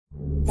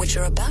What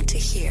you're about to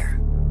hear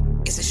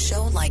is a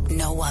show like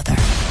no other.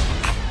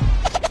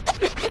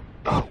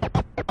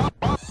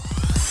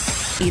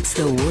 It's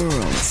the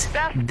world's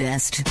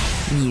best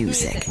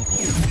music.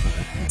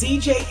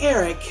 DJ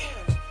Eric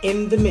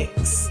in the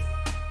mix.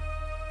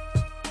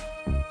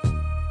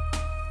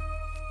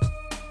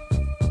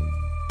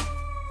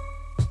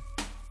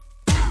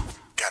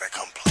 Gotta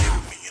come play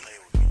with me.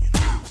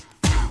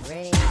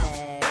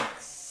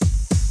 Remix.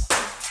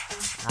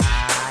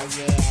 Ah,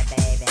 yeah,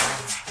 baby.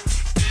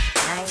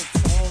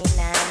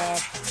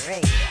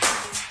 1993.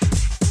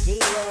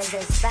 G-Wiz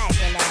is back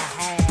in the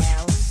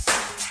house.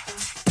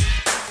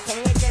 Can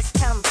you just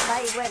come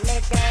play with me,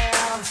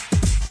 girl?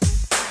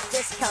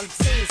 Just come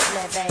tease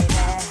me,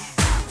 baby.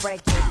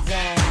 Break it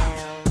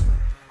down.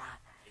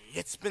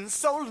 It's been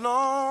so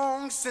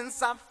long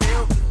since I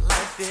felt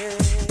like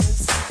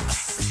this. A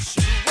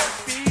sensual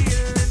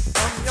feeling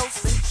from your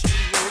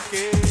sensual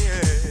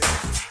kiss.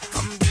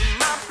 Come be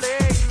my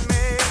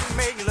playmate,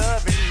 make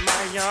love in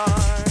my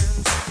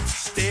arms.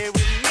 Stay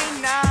with me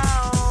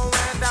now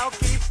and I'll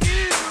keep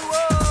you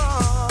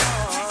warm.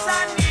 'Cause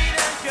I need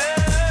a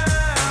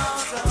girl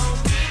to hold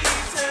me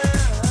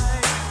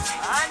tight.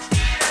 I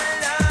need a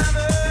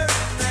lover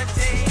in the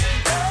day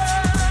and the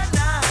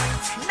night.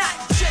 Not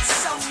just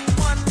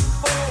someone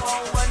for a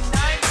one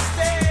night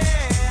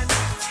stand.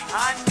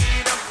 I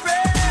need a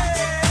friend.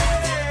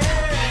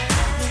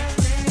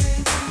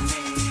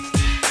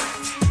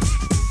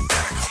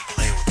 Gotta come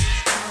play with me.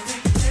 Gotta come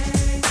play with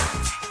me.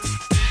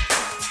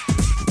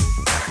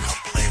 Gotta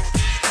come play with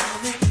me.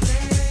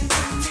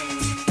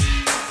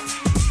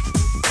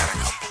 Gotta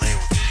come play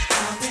with me.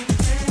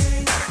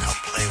 Gotta come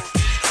play with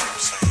me. You know what I'm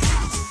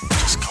saying?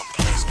 Just come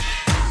play with me.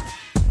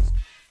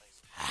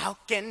 How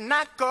can I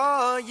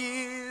call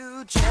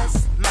you just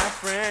my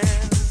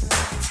friend?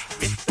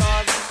 With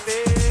all the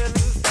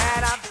feelings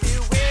that I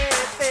feel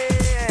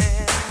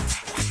within.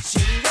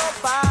 Watching your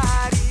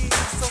body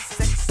so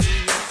sexy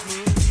and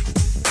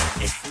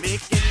smooth. It's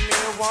making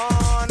me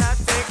wanna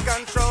take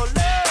control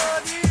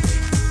of you.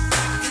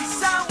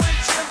 'Cause I want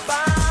your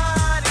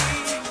body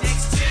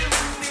next to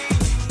me.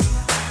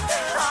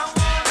 I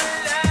wanna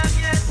love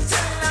you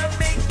till I'm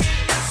making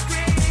you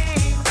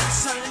scream.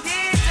 So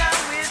lay down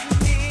with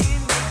me,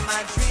 make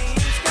my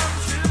dreams come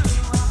true.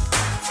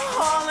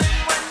 All in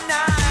one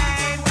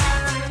night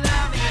while I'm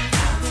loving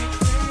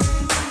you.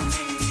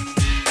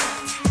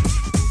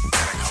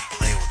 Gotta come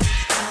play with me.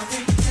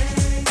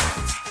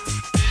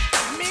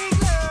 Make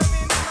love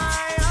in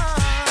my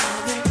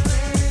arms.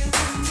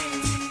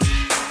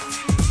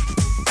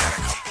 Gotta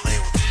come play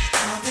with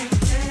me.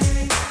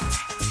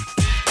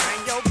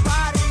 Bring your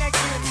body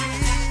next to me,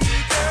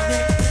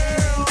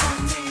 girl.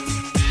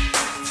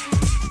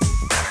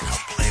 Gotta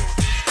come play with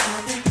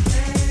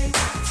me.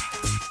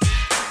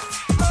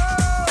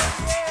 Oh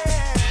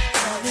yeah.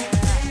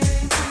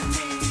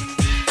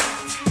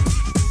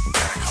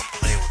 Gotta come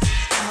play with me.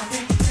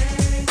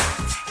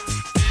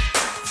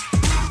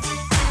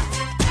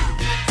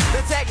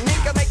 The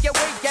technique will make you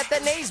weak at the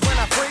knees when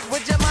I freak.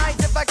 Would you mind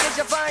if I kiss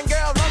your fine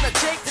girl on the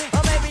cheek?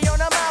 Or maybe on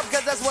the mouth,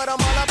 cause that's what I'm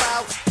all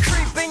about.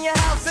 Creep in your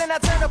house and I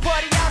turn the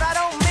party out. I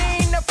don't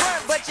mean the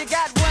front, but you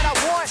got what I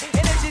want.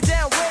 And if you're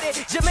down with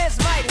it, your miss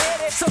might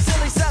hit it. So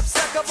silly stuff,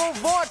 sucker,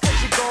 move on,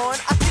 cause you're gone.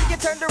 I think you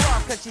turned her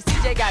off, cause she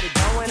CJ got it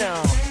going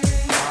on.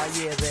 Oh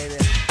yeah, baby.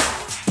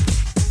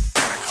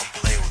 Gotta come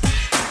play with me.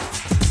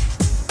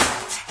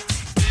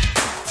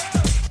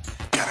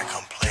 Gotta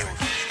come play with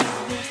me.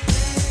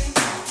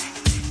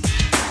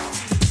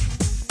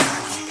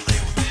 Gotta come play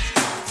with me.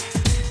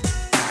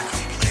 Gotta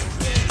come play with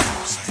me. You know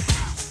what I'm saying?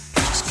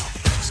 Just come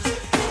play with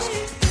me.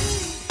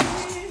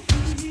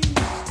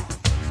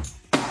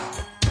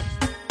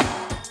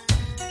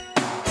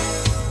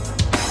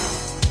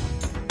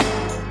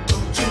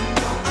 Don't you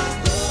know I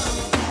love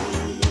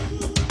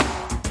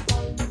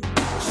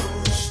you?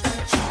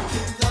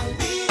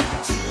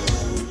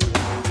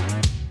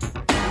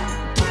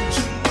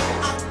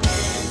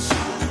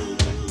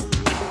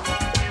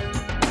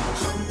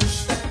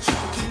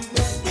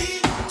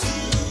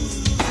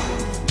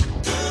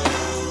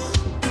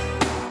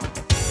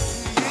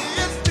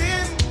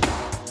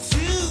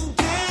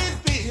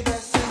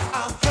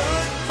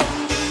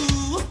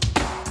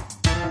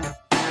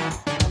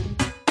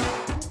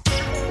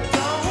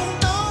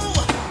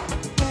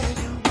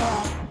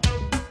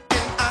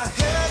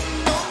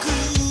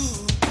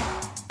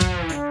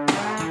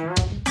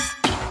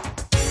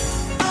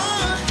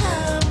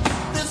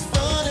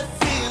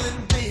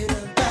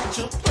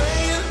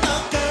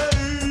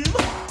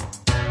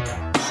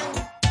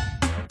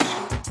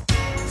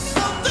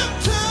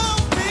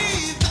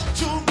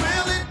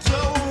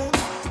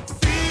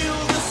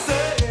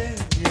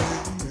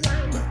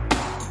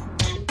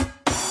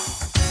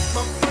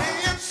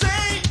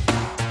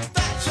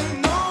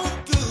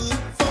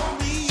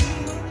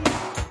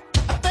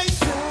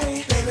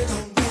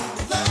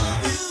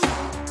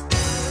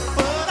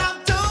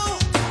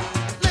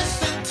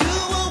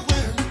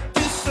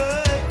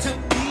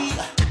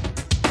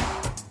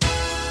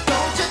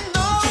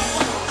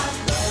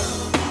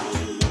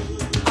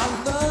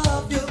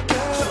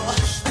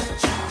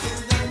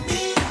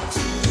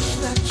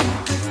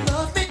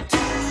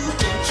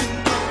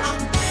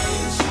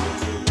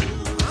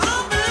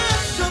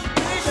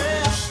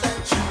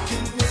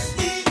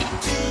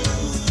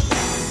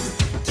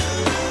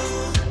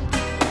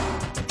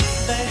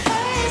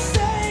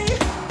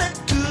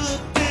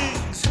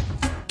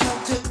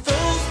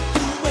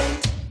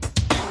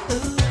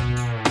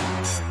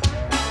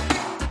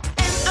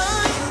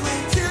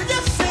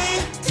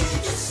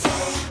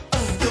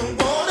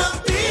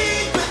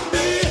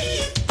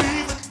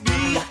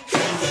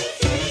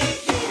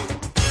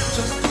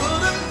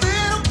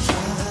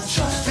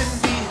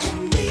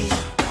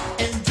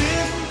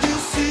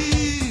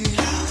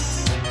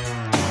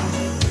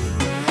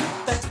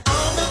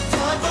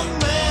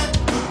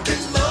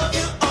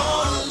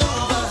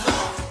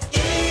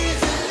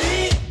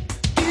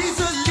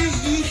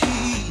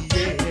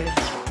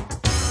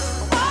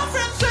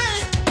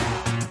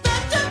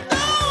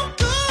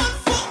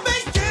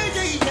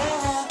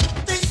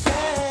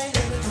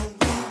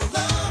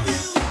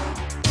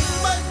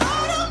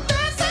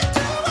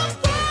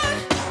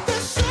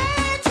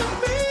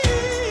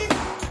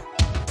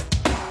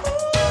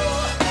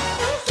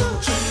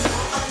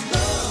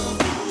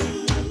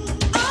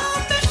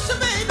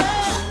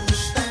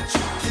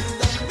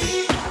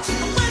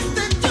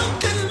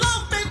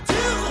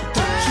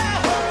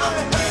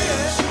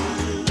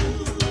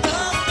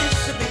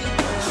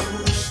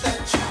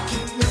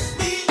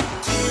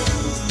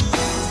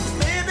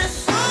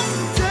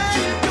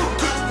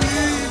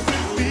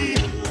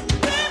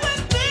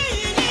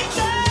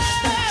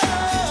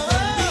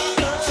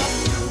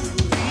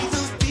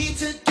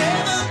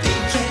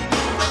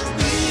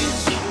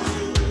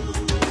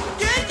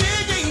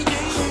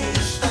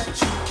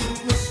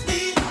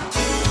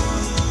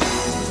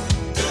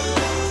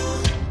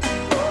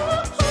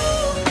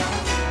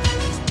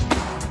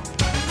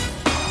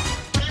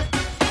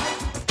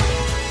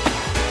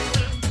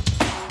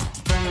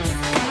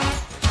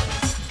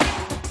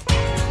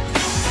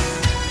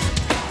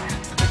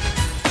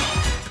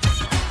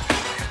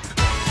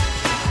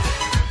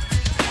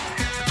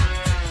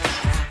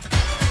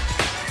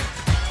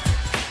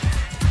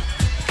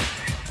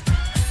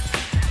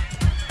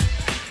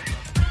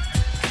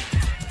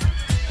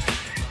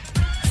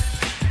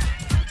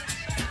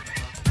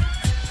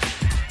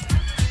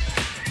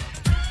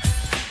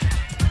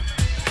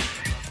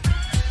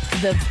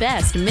 The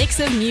best mix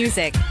of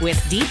music with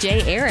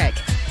DJ Eric.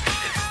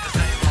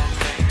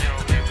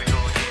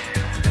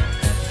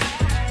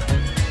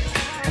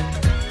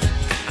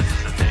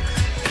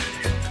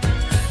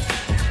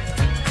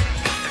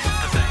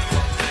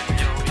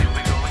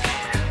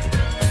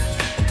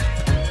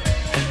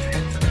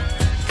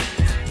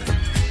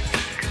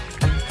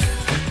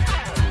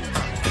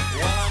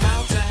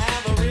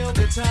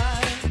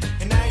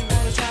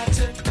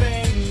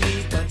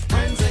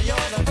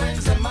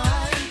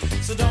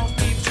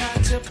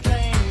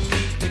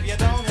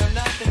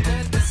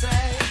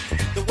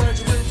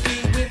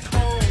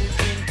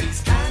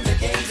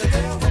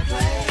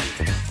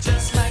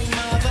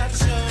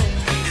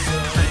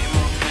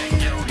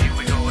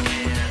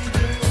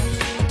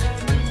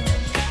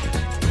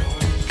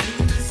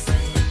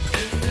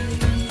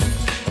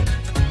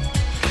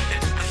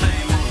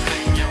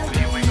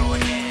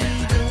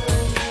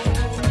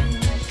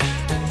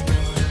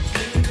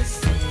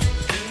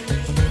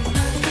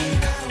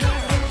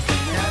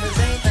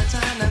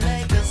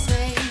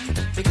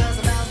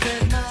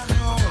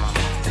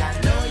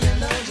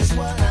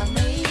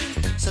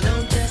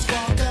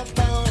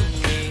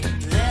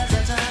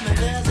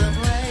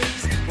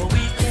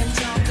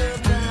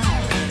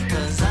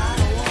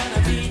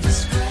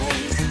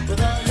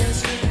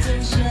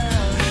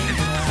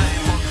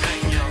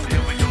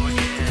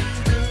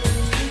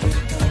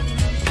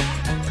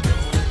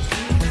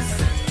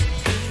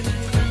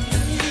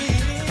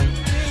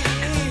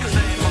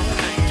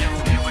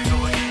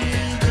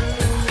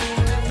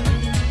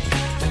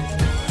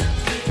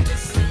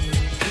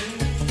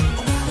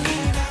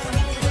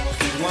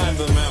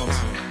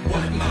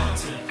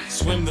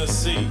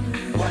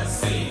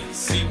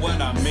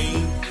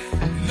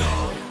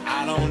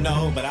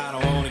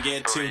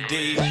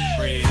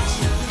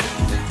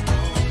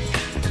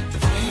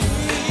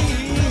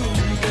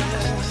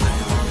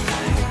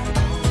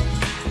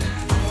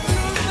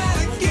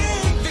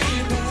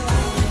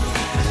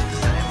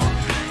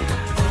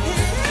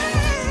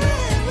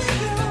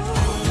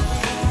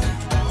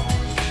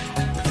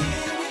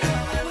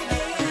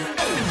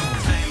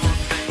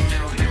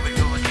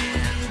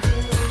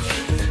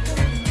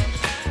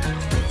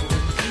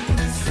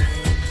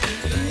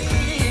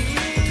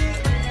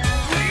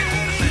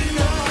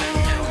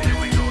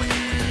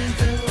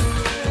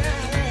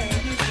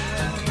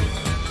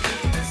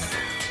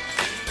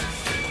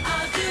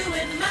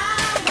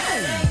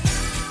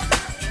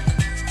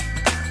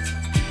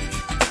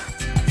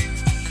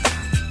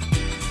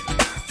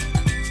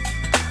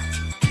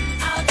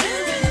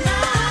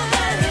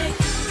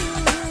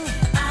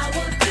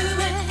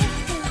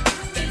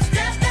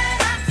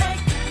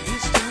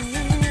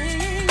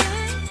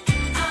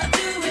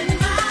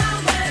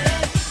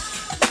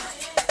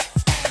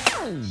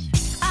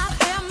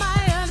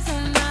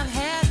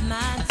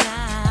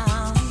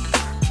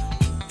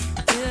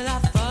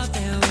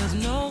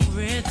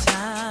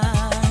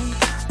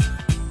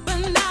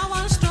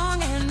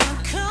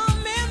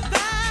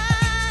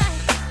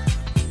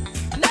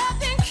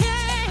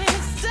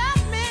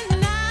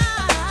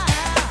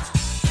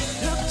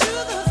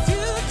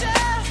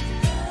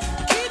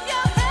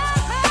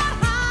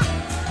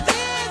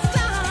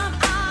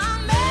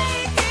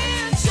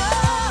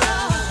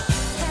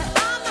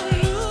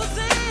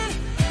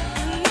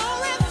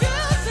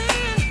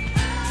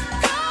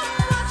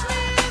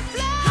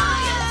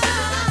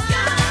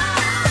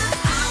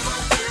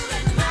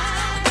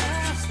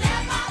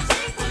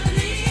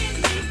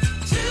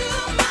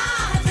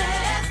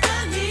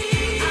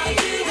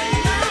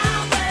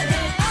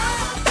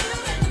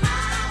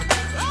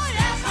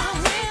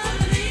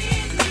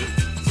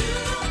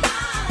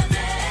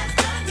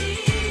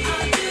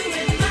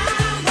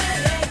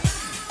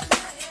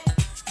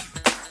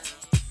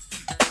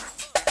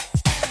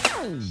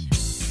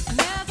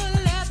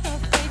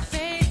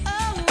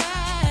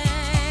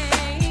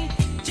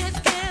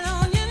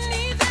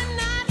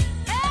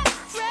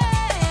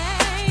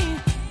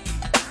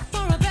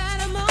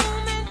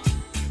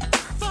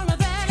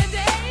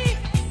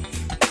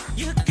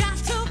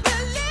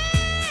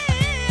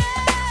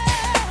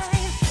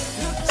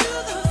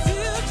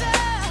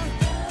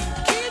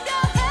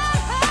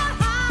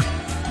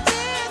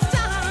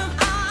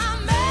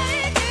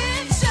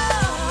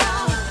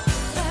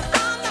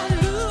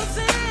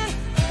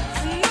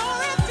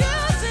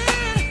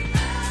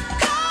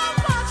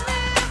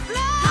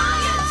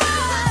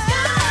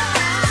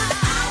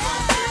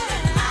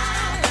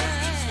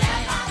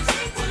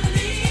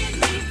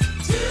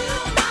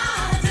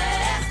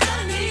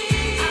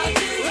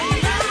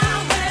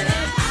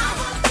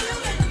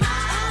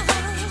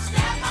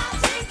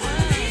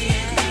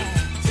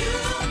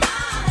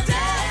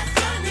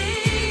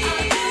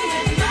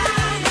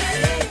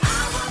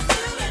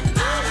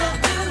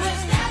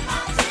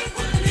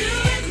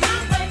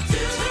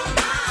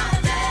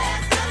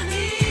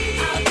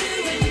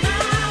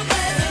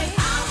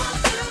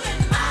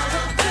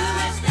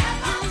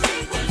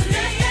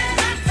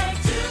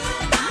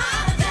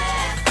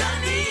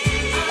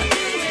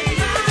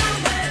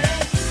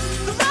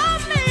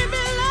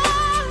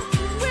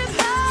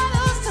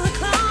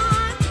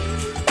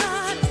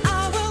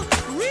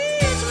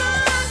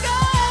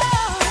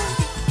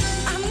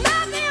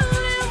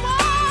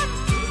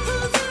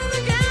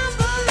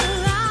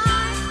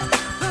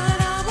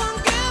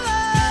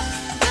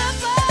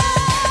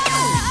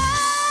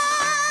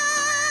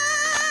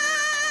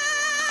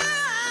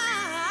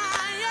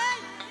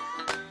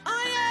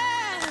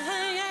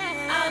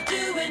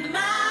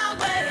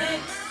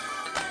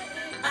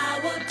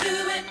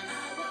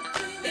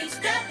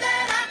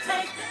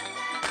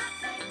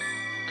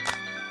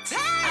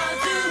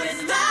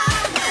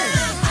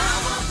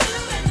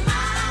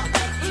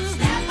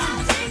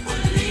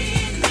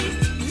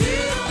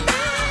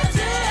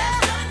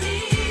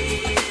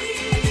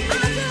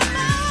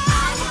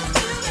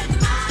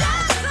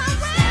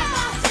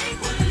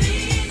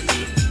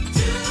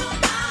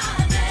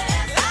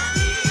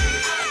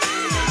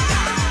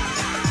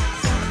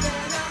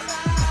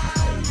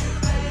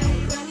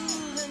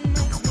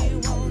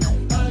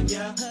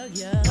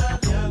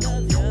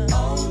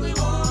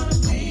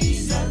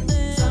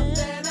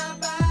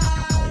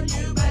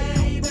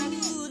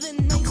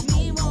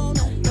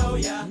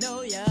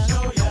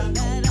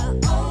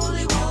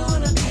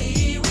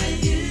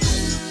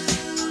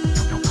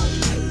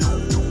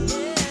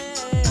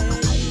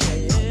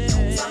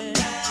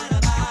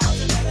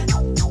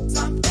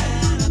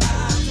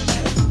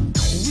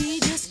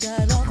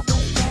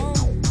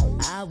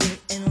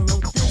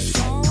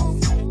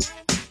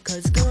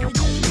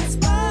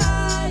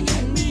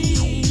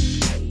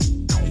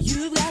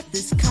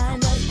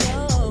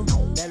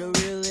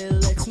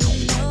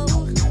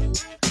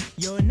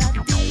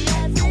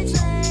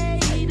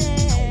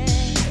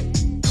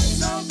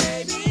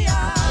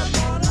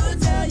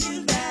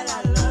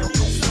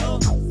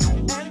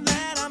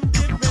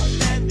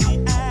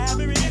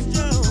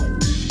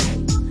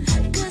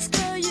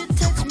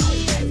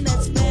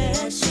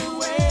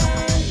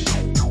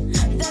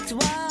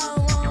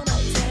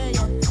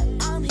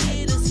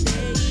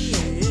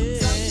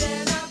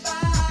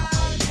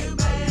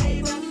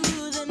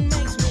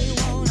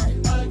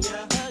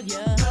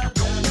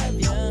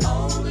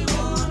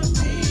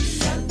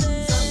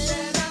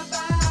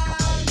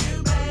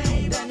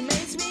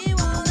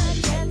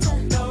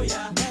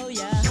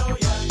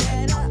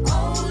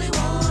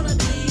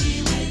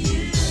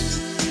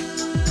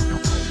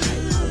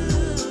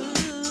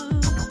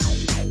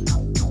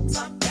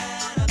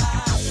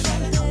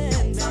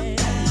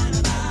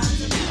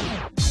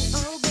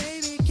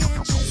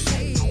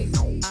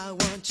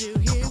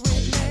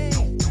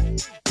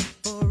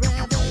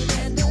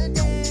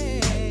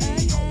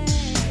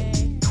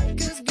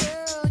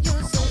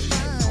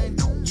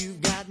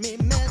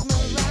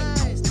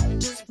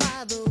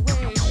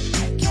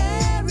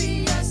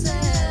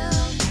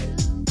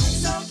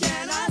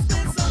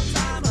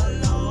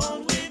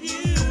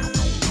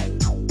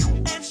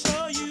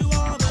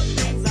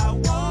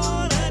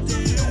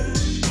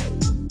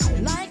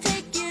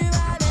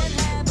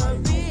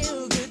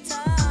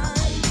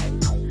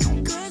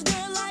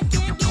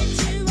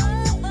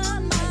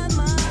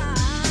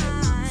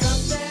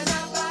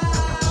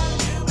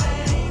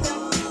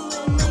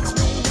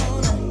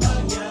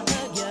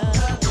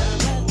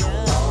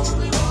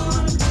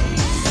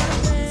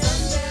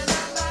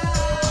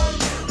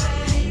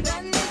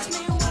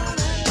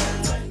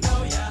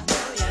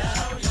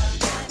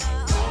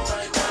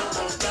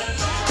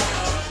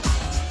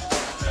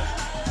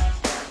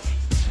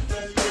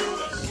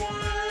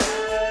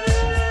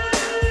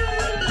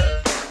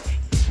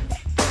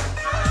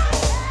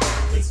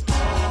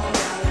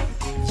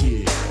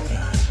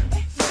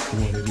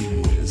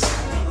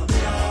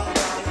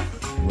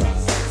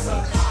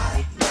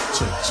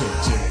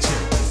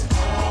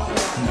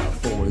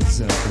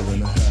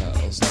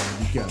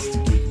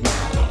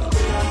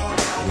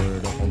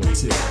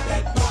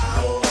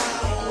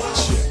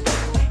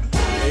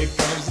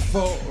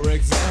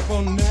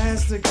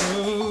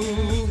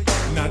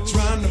 Not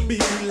trying to be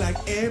like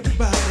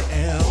everybody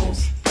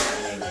else.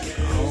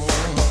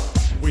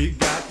 We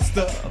got the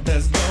stuff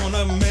that's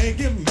gonna make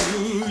it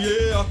move,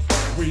 yeah.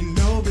 We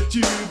know that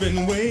you've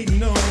been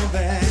waiting on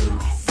that.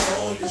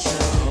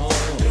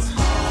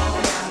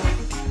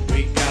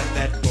 We got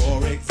that,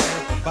 for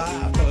example,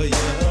 vibe for you.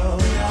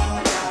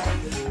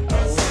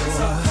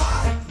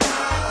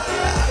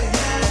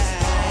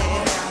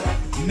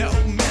 No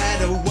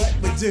matter what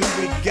we do,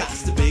 we got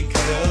to be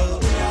cool.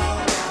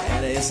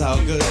 And it's all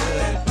good.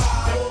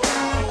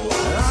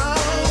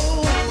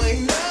 Oh,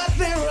 ain't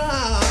nothing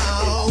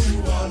wrong. You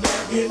wanna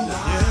get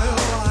loud. You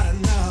wanna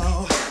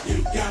know. You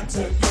got to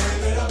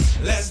give it up.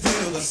 Let's do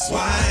the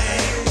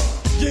swing.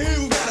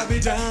 You gotta be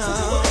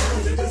down.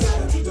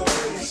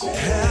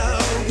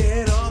 Hell,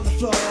 get on the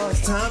floor.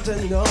 It's time to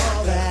know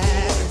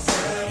that.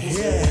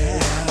 Yeah.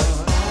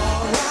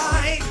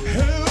 Alright.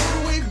 Who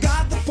we've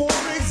got the, for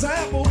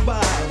example,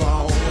 vibe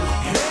on.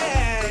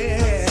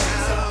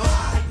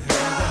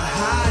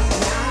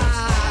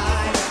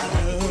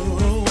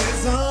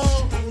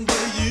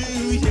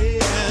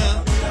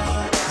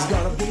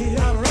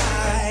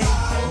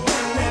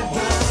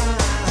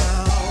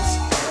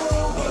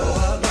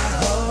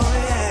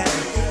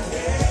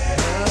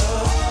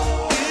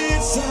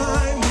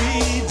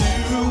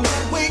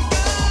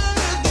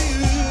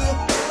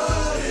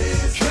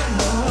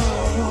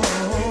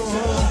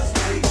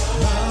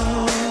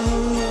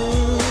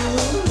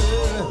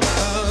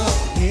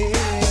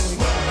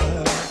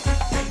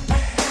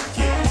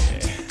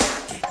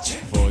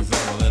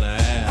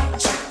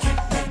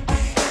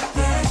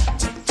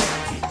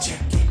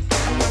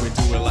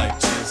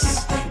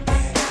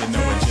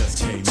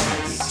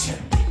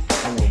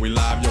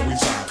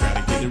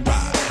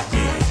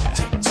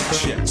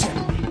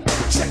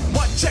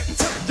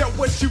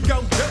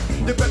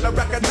 You better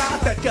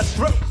recognize that you're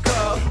through,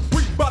 cuz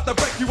we bout to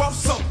break you off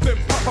something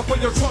proper for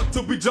your trunk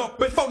to be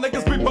jumping. 4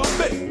 niggas be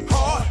bumping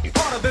hard,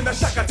 harder than a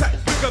Shack Attack,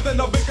 bigger than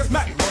a Vickers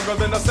Mac, longer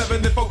than a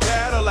 74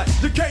 Cadillac.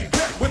 You can't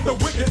get with the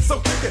wicked, so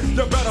kick it.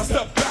 You better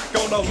step back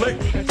on the lick.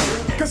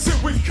 Cause here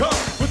we come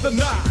with the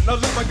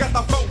 9-11, got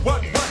the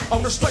 411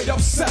 on the straight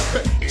up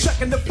 7.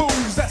 Checking the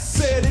fools that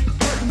said it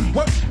wouldn't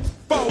work.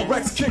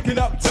 kicking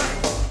up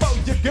time. For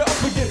your girl,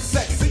 we get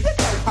sexy. You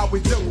know how we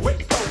do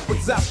it. Go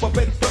with zap up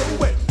and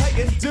through it.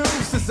 Paying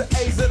dues since the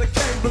A's that I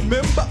can't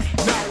remember.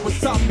 Now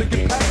it's time to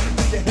get paid.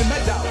 Do you hear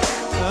me, dog?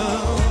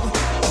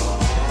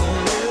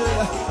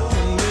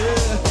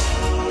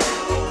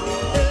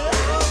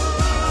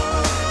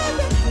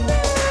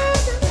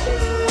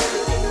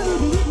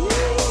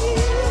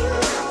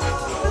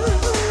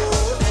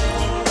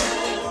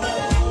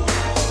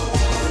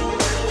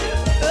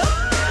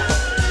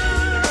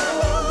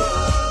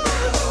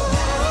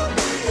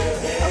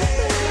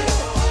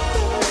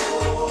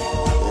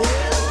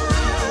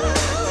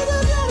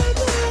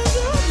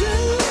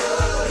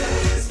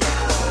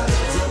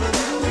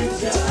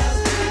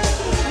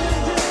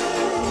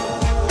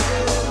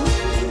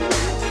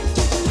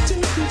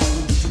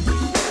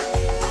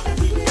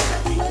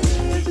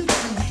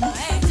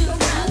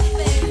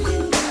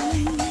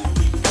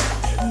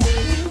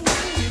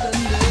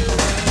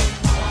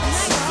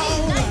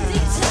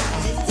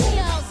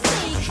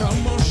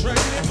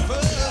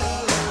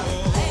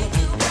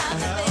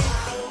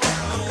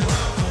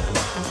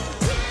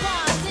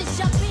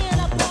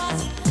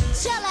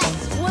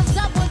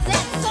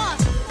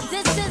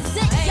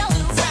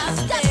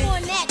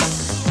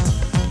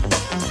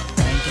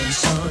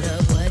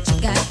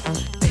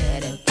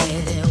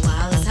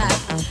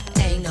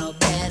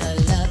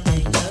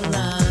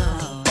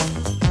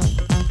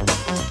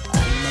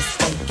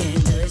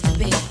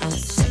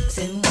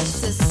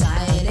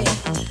 Society,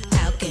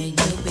 how can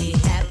you be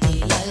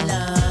happy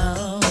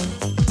alone?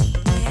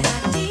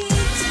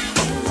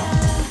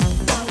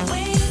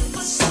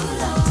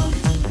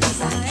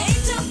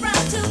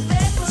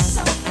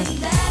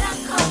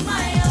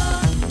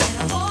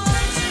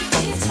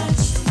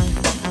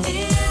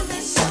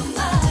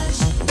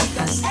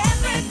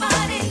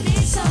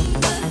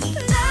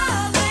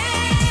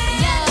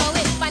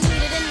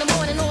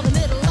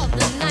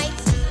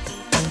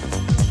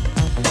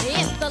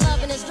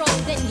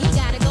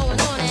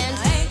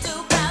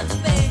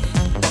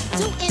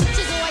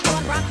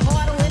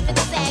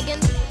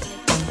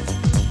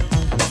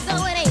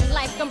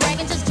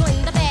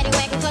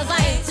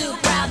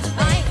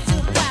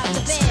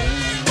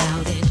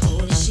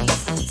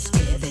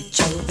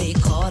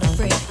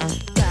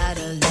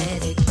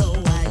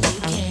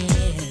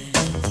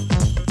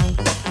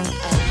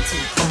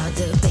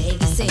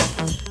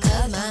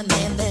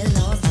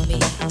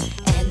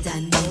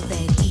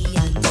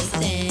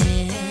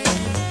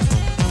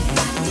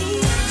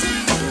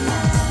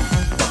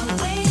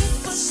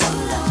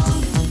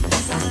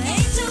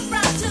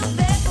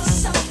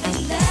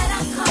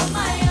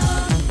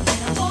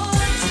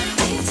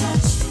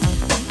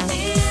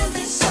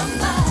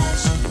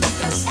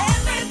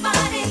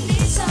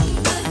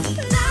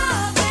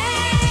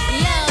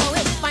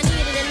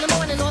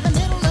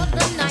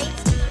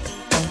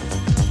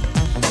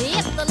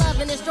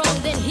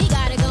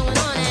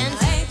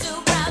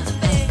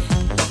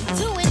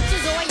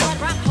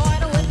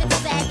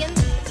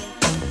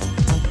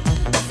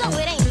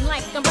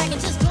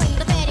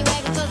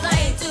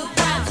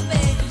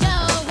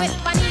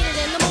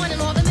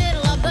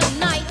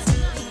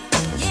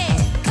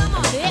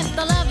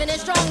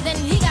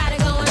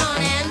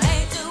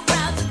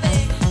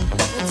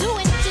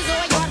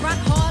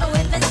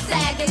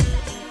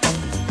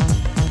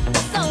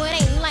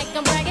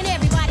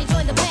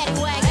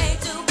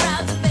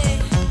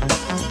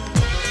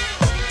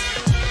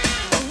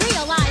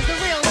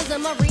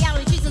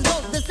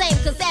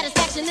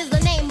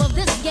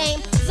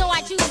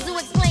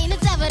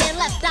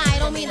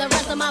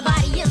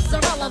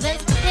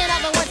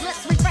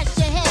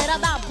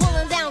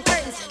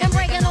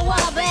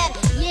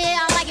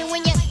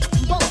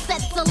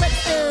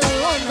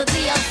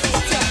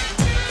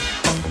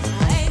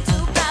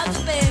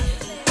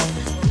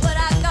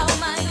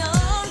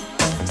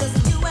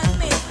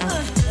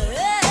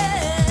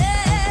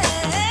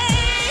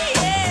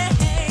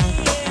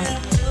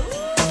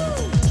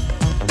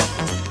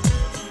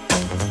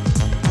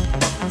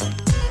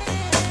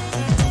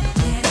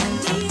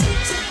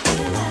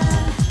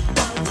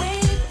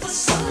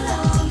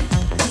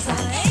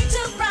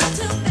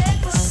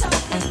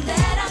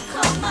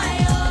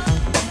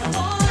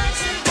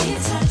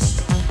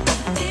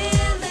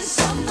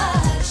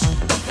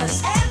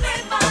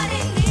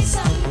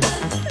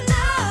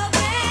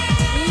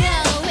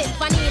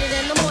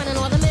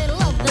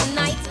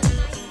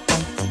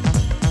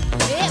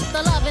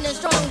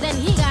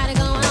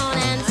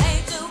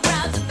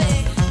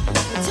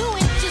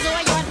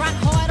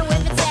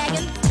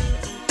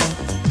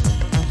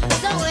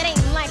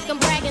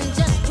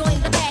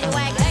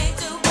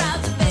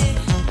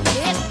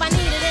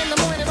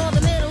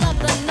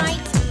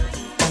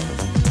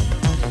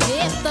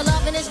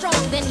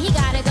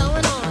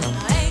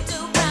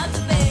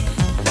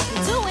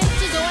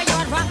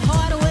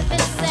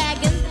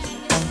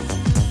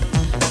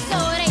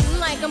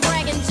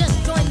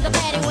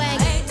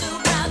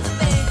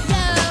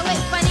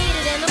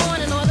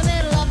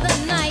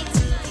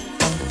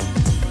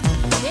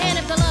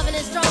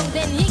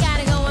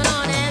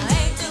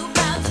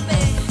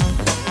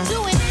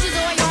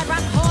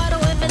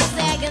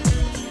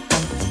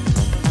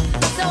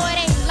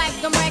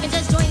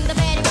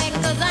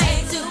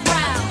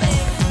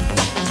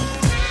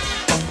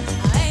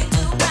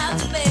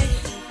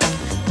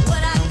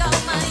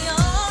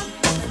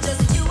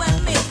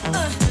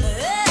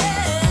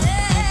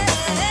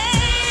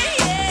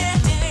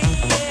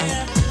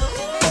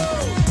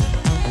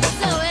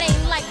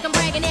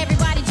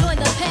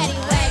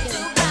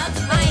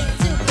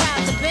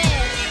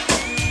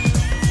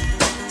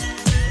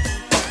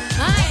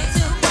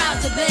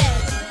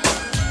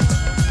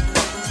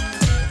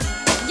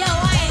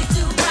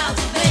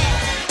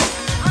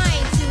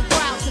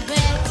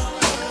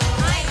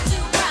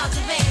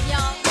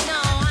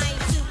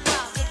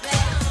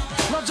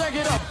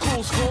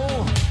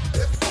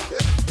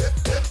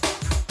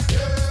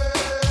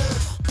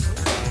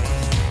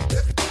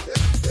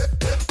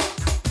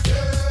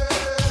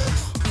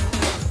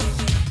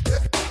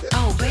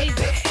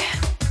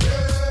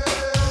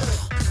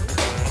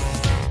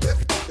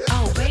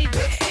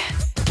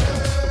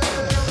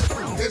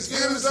 Let's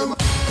give him some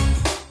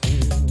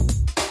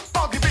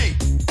funky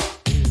beat.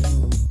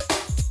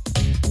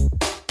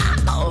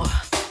 Ow.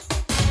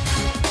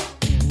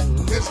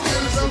 Let's give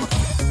him some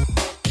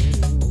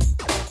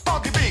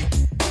funky beat.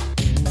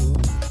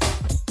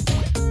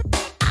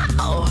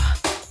 Ow.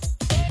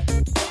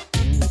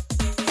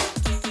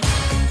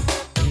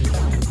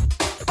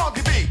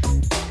 Funky beat.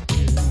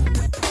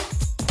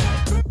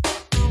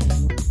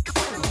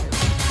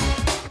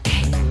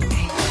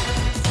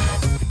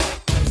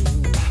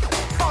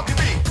 Funky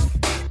beat.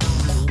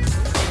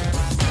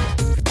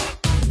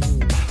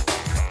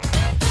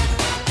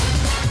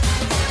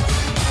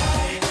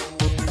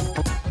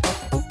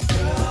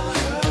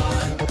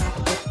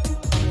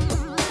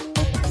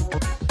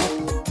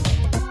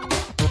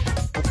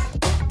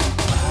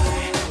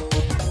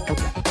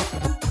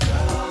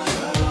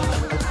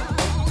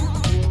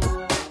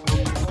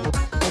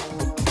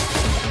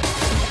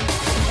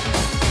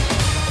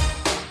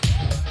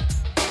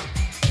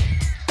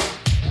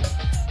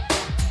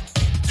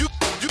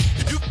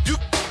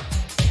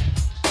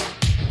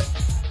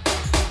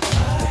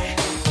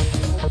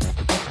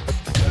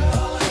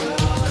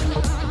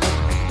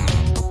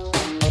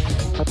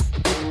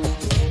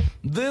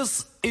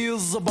 This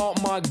is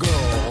about my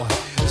girl.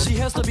 She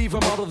has to be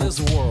from out of this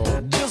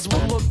world. Just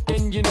one look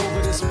and you know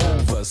that it's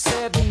over.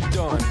 Said and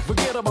done.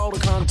 Forget about a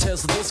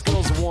contest. This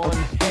girl's won,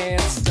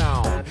 hands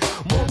down.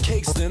 More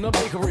cakes than a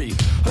bakery.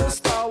 Her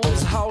style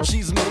is how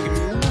she's making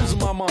me lose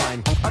my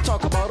mind. I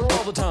talk about her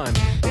all the time.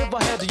 If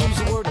I had to use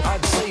a word,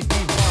 I'd say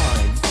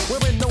divine.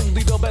 Wearing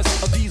only the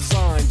best of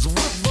designs.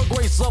 With the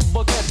grace of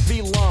a cat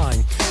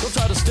feline. Don't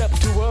try to step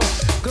to her,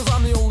 cause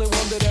I'm the only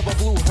one that ever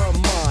blew her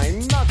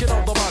mind. Knock it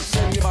off the box,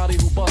 anybody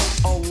who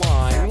busts a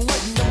line.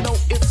 Letting them know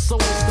it's a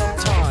waste of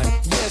time.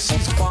 Yeah,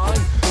 she's fine,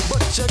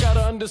 but you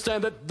gotta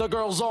understand that the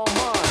girl's all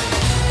mine.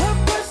 Her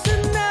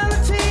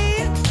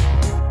personality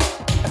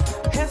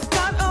has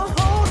got a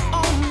hold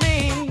on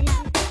me.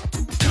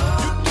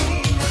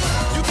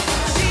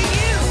 She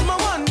is my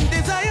one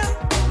desire.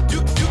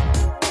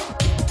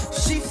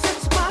 She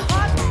sets my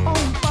heart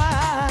on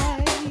fire.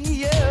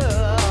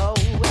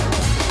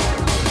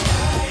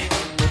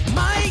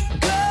 My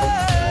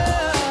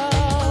girl,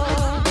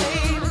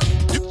 babe.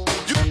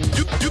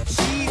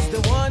 She's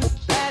the one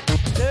that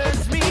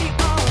turns me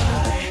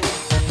on.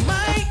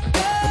 My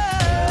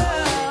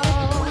girl,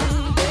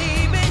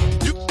 baby.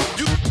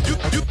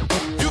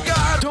 You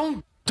got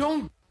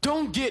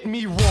Don't get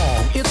me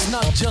wrong. It's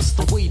not just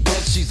the way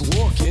that she's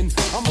looking.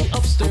 I mean,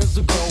 upstairs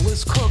the girl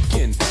is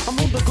cooking. I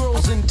mean, the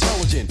girl's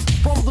intelligent.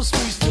 From the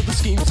streets to the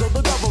schemes of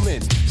the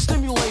government.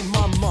 Stimulate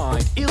my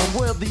mind is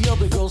where the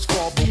other girls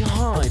fall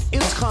behind.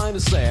 It's kinda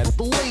sad.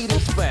 The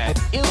latest fad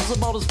is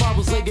about as far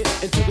as they get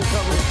into the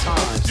current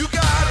times. You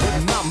got it.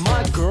 But not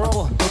my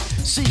girl.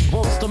 She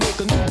wants to make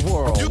a new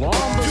world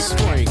on the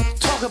string.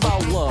 Talk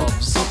about love,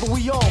 something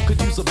we all could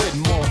use a bit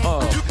more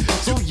of.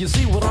 So you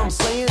see what I'm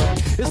saying?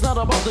 It's not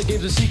about the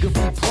games that she could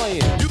be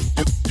playing.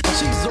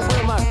 She's a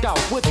real knockout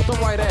with the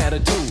right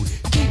attitude.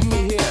 Keep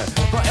me here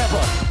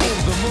forever in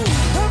the mood.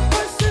 Her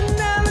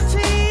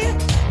personality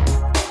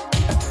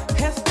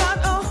has got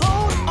a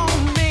hold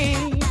on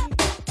me.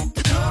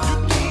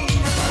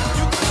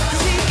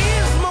 She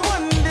is my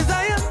one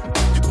desire.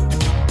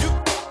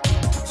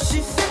 She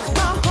sets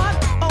my heart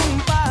on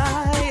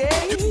fire.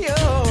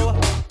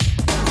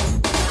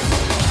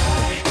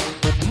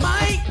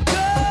 My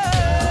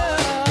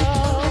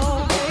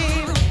girl,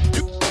 babe.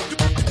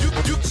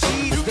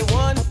 She's the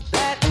one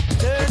that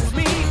turns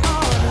me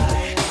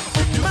on.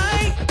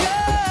 My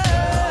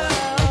girl,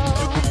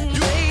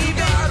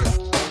 baby.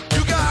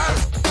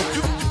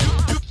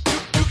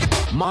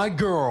 My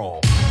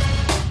girl.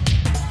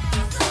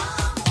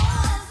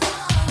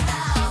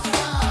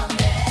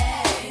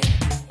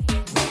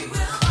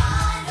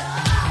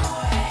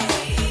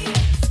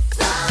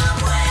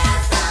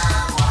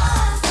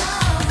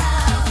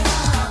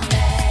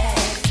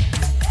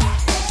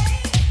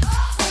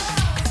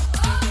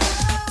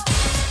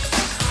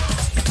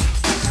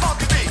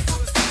 funky beat.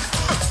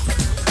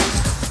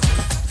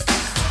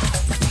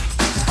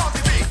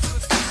 Funky beat.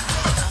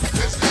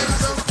 Let's give him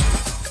some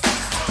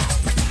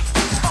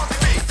funky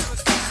beat.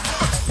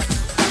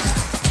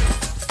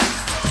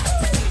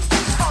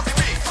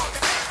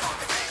 Funky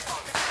beat.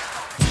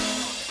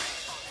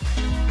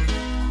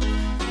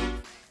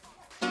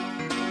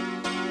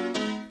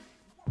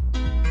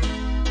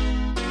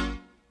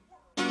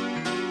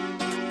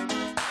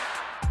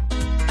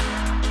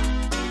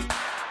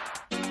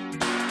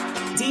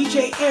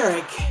 DJ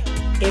Eric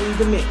in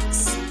the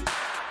mix.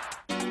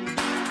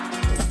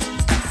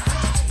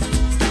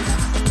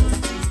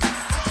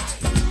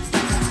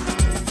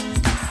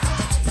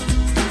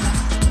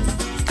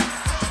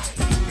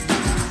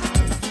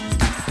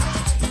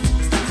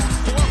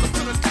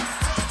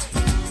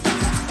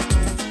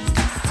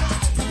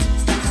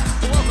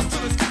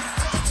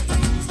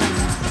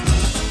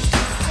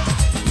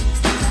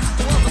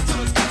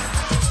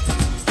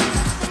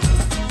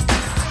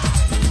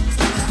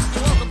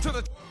 Welcome to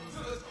the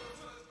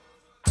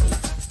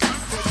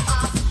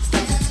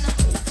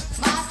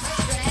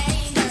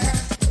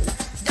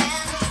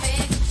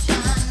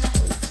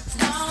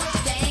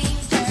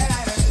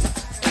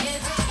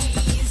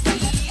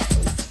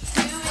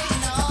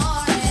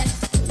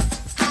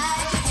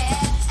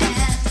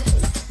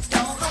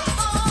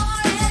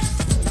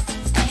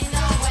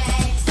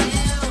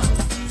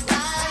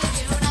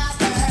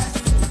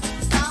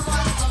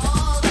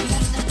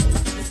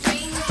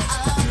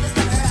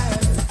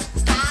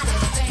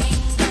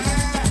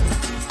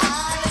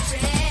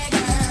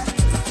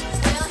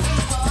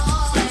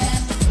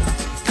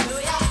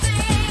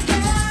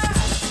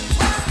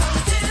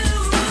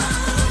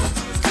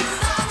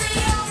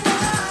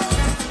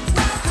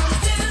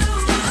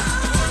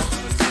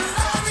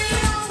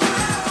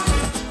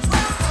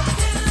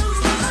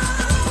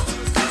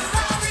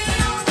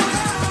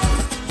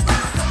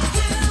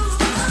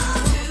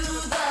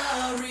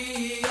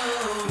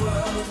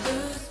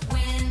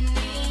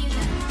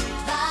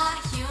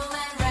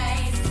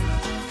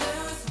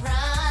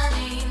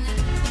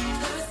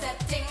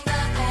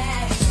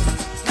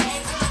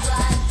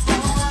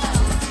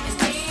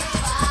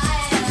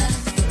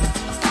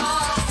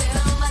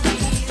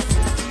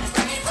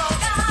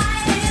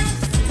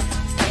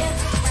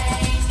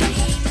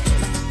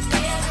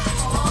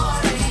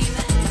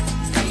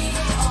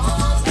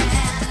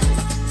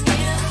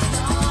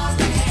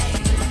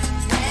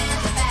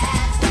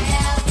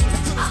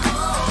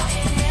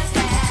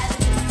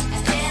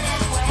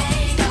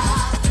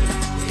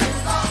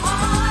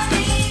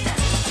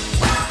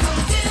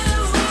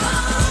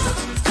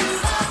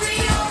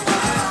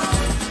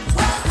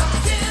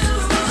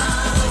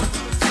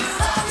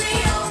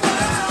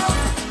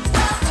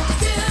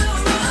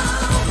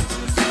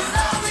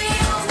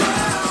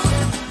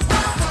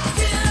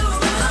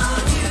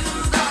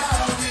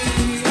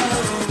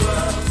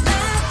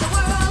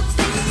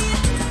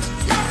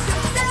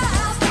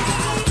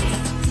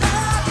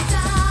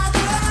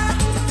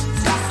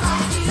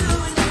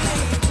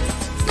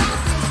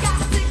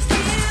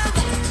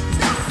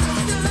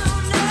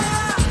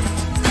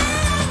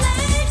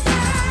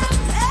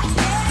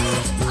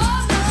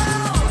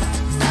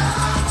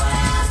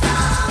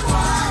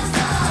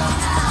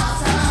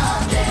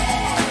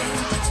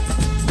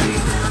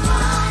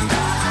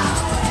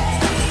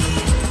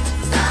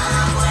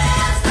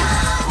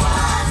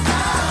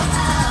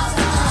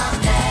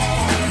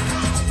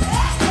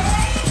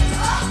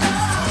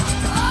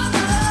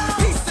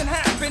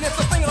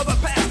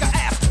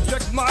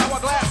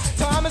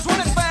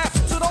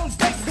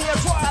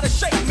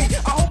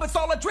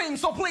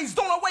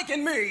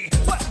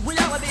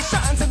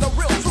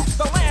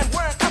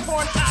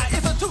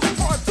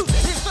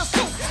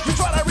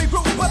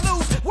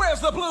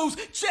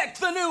blues. Check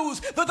the news,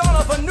 the dawn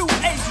of a new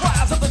age,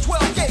 rise of the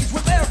 12 gauge.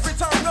 With every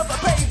turn of the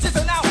page, it's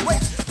an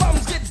outrage.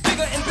 Problems get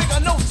bigger and bigger,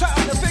 no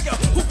time to figure.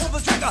 Who pulled the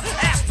trigger?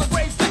 Ask the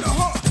grave digger,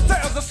 huh?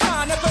 There's a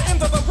sign at the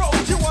end of the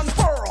road you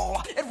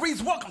unfurl. It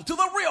reads, welcome to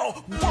the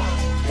real world.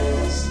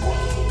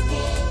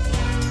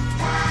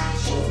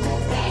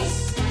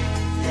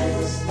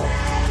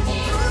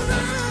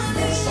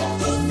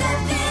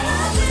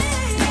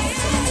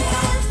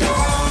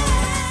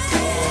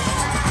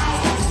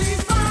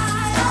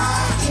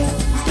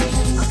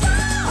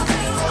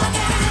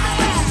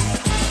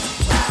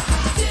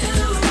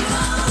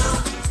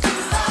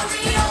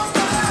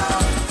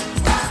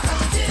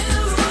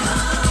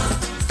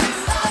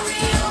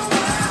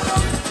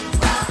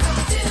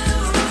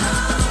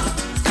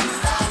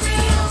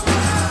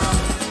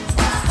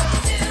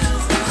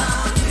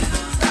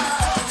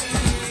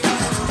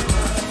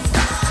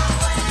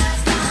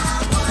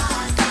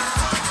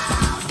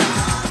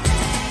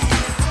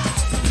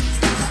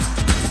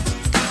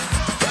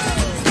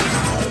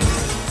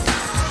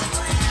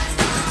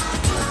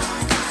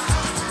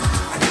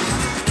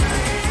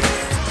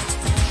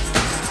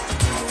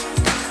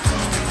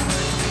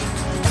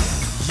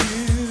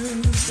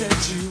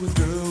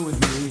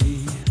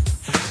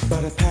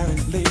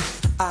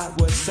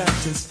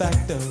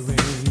 Satisfactory.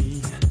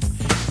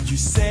 You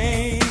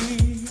say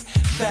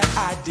that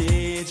I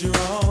did you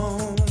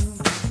wrong,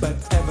 but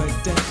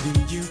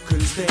evidently you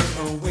could stay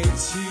away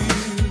too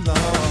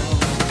long.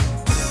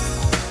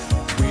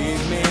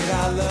 We've made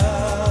our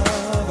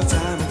love a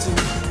time or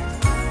two,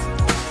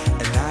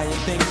 and now you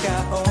think I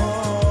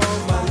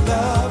owe my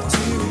love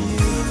to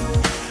you.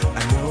 I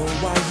know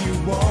why you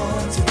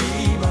want to be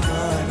my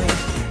honey,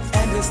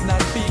 and it's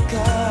not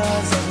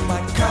because of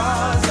my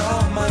cause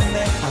or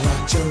money. I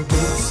want your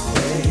boots,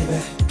 baby.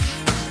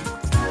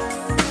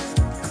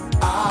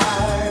 I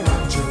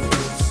want your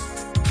boots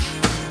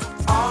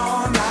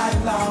all night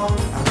long.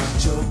 I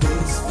want your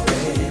boots,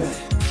 baby.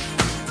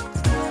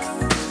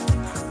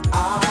 I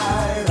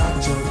want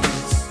your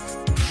boots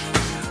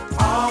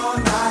all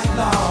night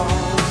long.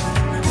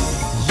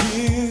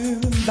 You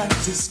like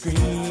to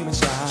scream and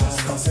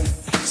shout,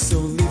 so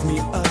leave me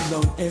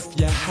alone if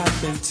you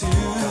happen to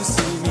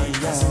see me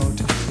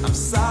out. I'm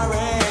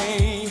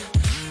sorry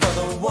for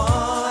the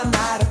one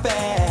night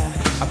affair.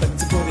 I bet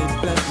to put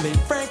it bluntly,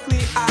 frankly,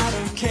 I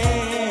don't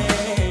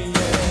care.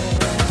 Yeah.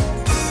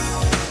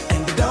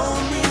 And I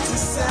don't mean to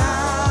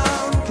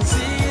sound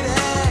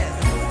conceited,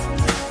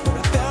 but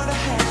I felt I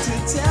had to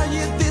tell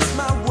you this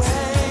my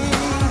way.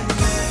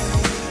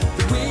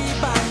 The way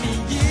by me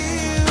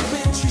you've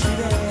been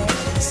treated.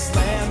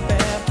 Slam,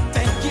 bam,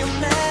 thank you,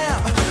 ma'am.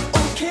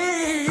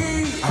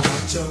 Okay, I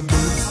want your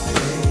boots,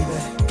 baby.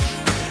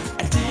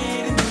 I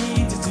didn't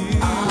mean to do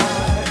it. I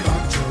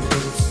want your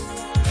boots,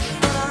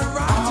 but I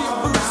rocked your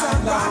boots. I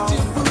rocked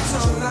your boots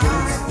all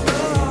night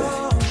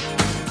long.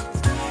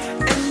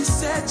 And you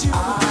said you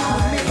would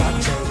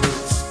do me,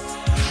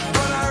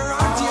 but I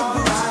rocked your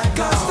boots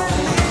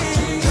constantly.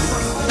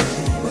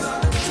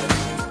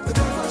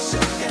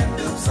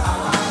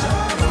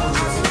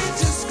 I made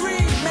you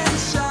scream and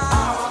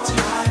shout.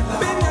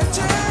 Been your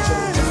turn.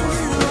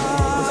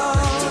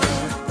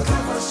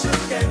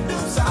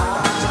 I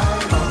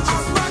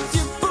rocked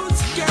your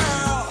boots,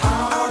 girl. I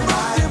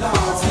rocked your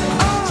boots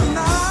all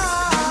night.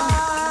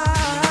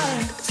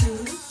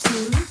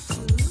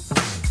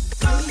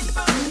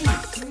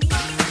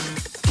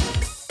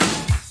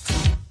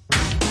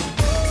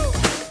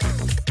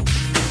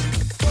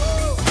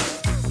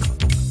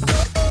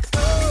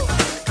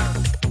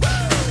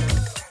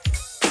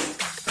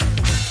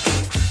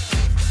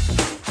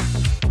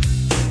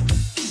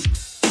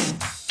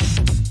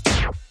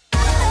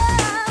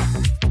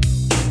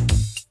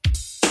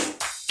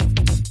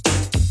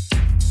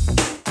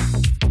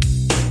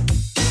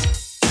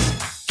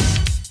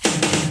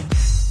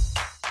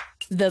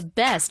 The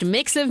best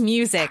mix of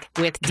music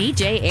with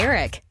DJ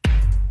Eric.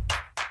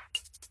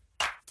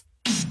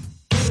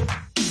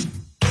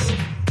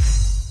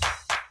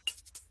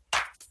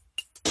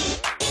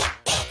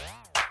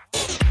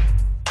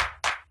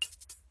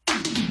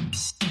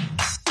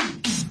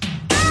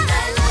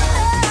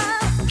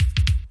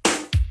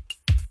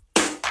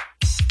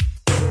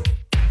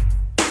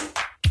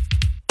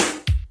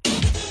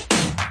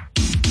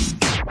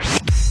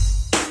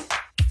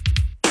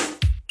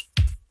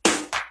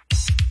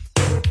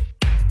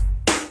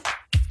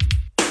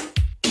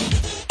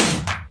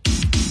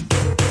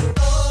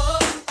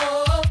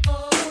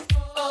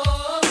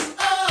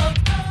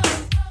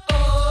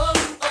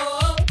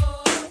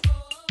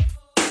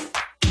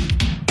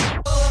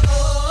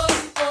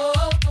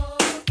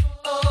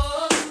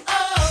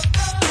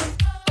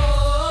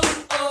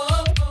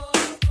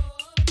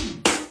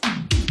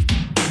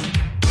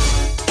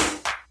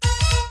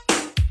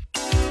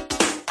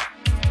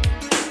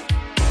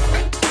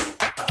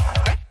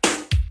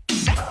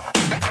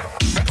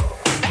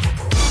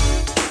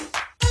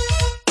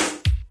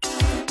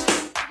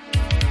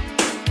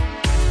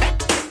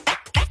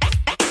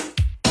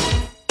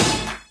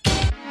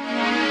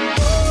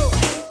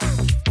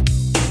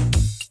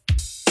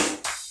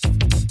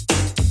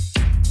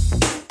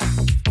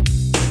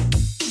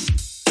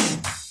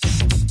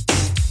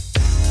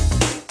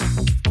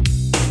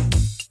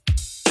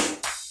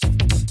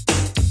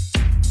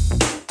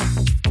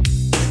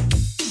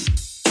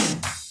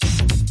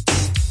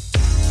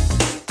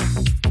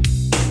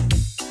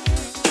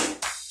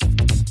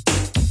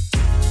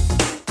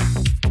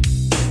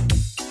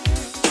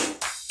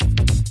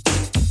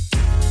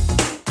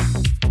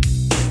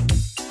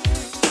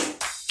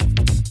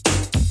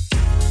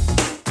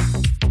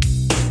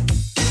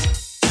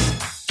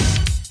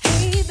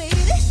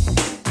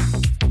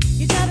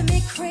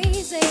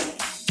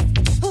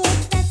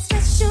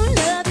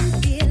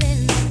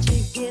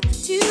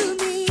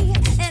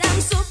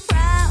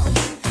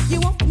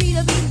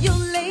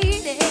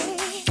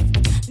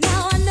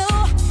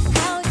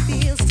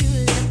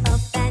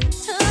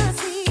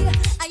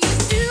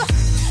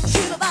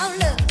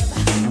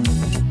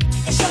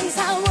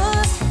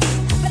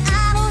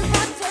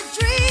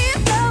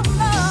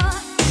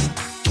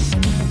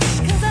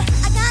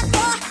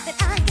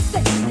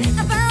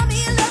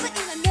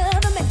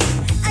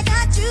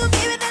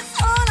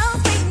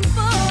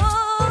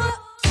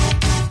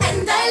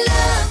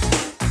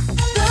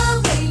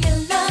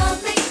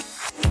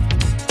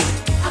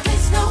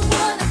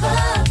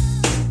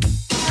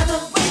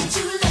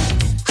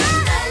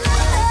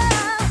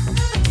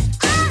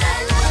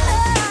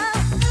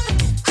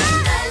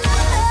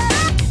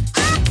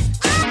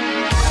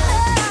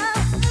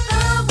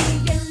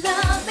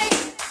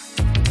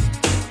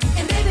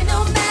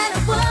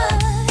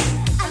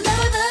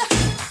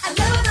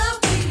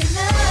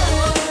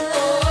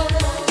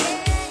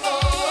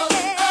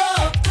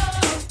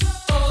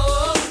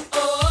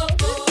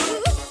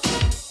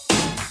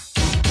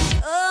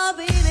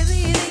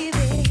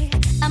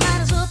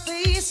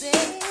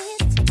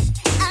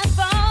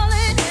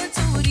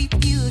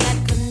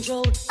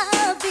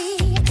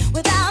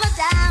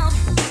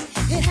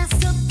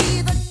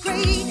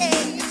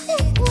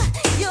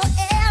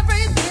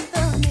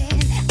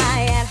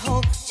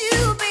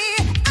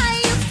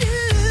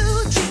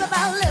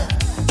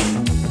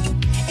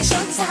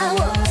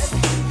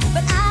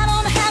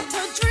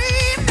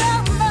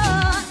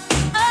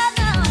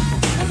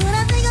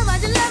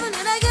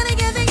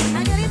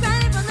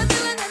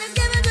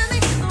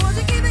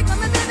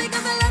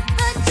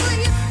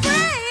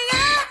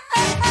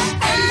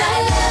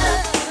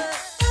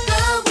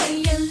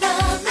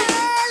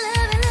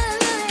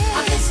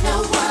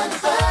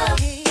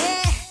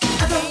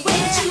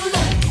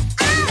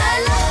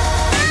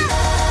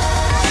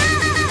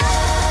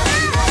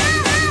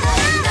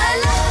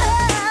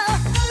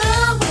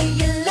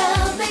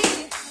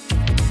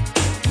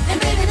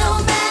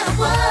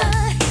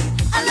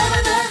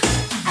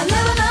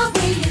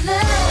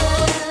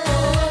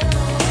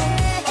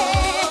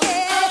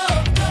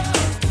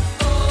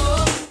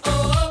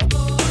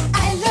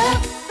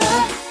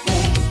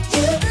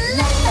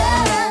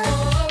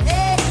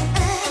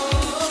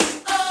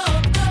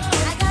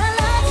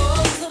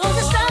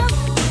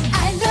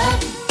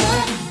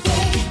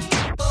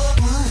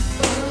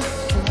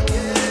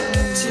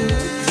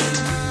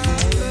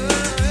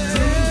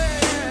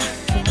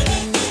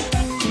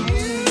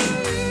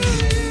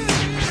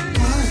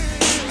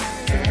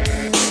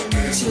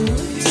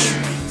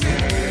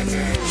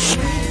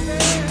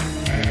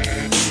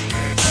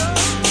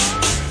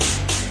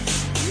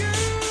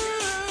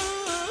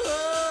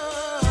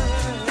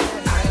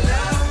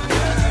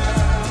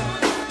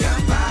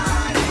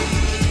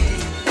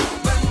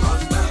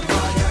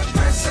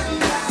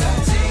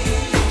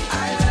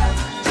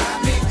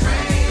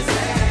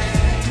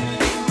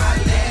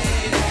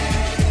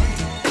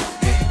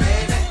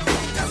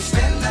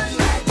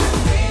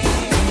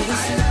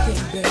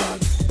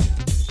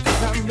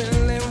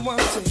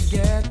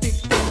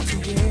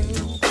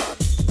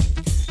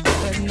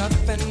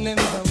 nothing in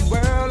the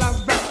world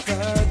I'd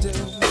rather do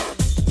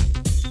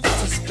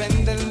to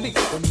spend at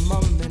least a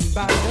moment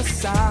by your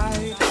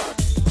side.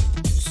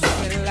 So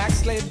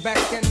relax, lay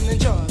back and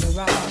enjoy the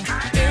ride.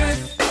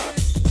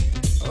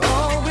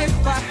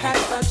 If I had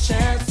a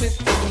chance,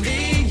 if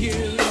only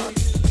you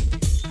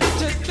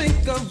to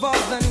think of all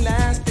the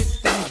nasty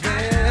things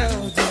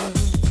they'll do.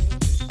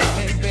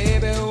 Hey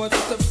baby,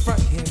 what's the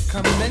front here?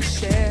 Come and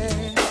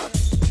share.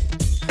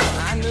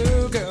 I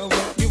knew, girl,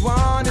 what you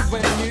wanted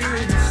when you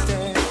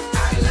said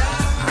I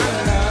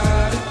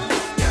love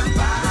your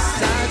body.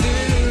 Yes, I do.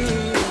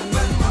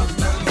 But most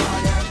of all,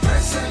 your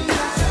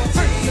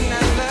personality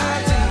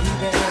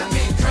got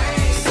me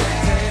crazy.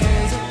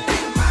 Be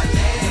my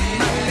lady,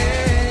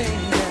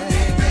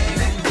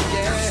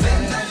 yeah.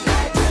 Spend the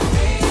night with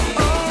me.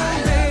 Oh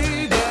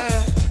baby,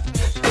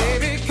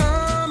 baby,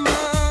 come a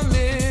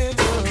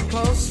little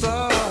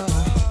closer.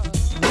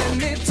 Let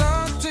me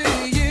talk to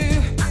you.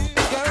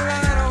 Girl,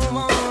 I don't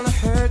wanna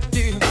hurt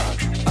you.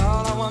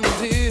 All I wanna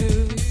do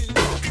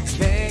is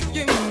make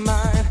you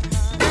mine.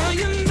 Girl,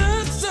 you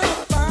look so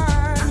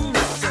fine.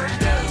 So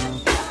good.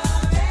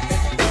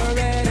 If you're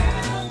ready,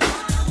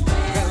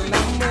 girl,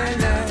 I'm willing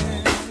to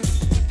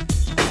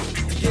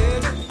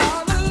give you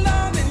all the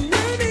loving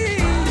you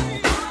need.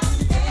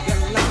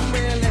 Girl, I'm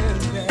willing,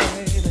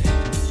 baby.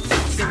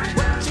 So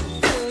what you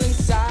feel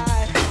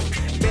inside,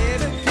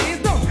 baby, please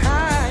don't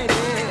hide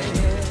it.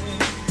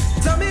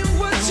 Tell me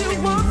what you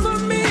want from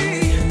me.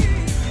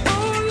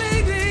 Oh,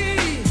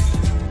 lady,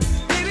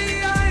 baby,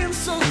 I am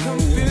so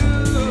confused.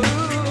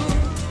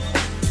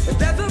 If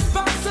there's a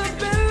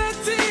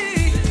possibility,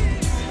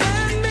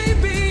 then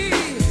maybe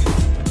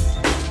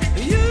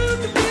you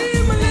could be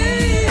my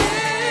lady.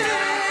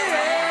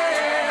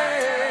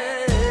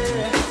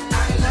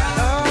 I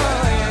love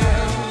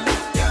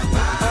your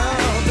body,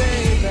 oh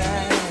baby.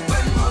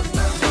 But most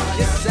of all,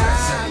 yes, I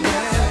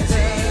got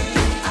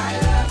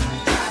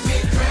me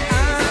crazy. I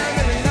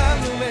love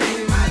the way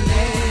you my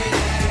lady,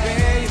 the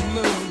way you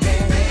move,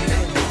 baby.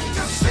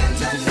 Come spend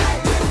the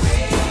night with me.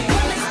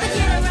 Well, it's the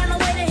kid around the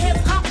way the hip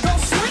hop go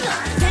swinger.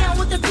 Down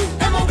with the group,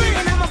 M.O.B.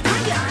 and I'm a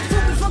bringer.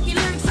 Funky, funky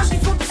lyrics, funky,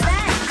 funky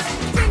style.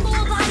 Bring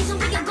all bodies and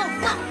we can go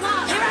wild,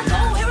 wild. Here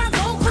I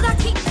go, 'cause I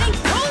keep things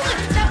rolling.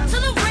 Step to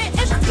the red,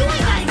 if you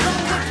ain't got it going.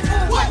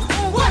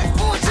 On what?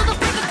 On to the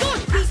break of dawn.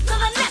 Beats to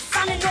the next,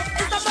 signing up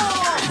is the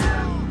ball.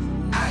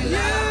 I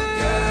love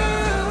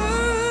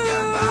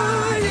your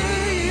body,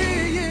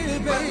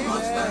 but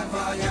most of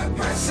all, your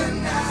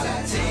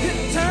personality. You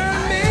turn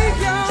me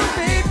on,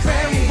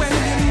 baby, when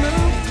you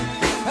move.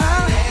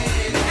 Oh,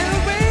 and the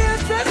way you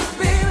dress,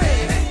 baby.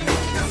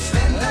 Come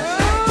spend the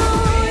night with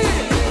me.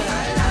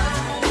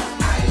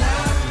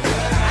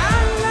 I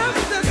love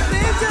the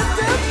things you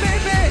do,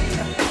 baby.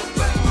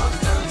 But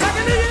most of all,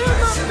 talking to you,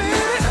 my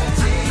baby.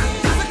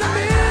 Look at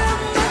me, I'm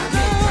so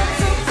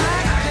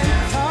I can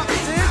talk to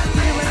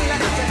you and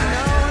let you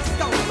know what's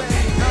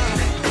going on.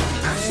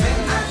 I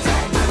spend my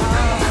time with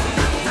you.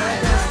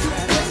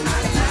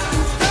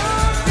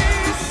 Don't be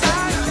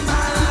sorry,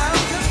 my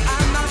love, 'cause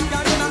I'm not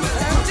gonna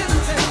hurt you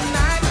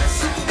tonight.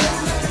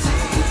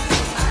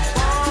 I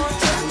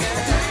want you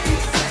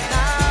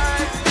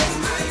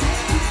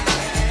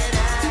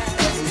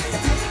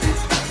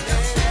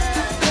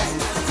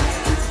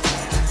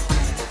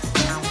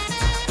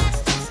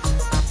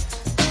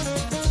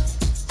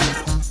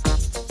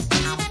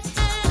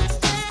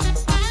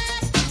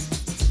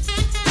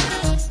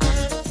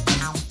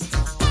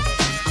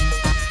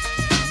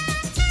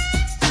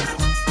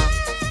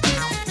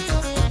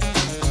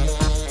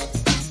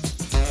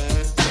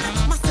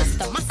My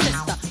sister,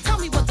 tell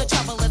me what the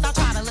trouble is. I'll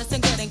try to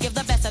listen good and give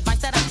the best advice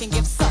that I can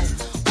give. So,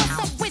 what's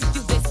up with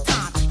you this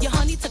time? Your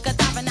honey took a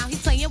dive and now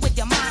he's playing with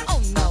your mind. Oh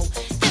no,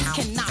 this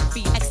cannot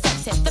be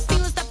accepted. The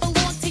feelings that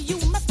belong to you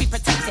must be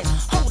protected.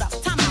 Hold up,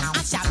 time out,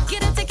 I shout.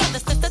 Get it together,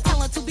 sister.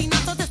 Tell her to be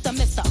not so just a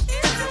mister.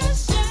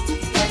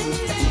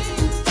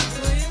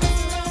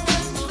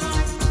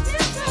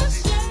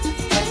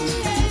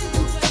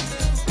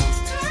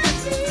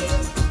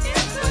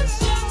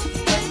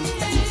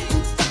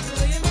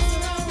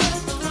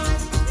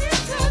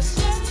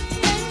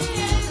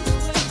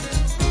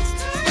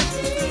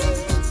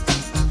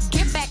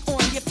 Get back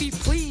on your feet,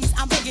 please.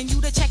 I'm begging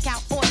you to check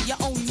out on your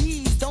own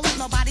knees. Don't let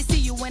nobody see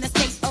you in a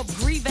state of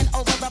grieving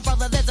over the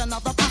brother. There's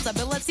another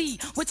possibility,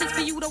 which is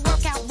for you to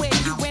work out where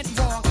you went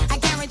wrong. I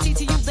guarantee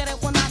to you that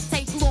it will not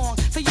take long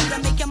for you to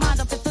make your mind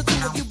up if the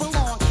two of you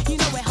belong. You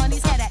know where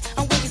honey's head at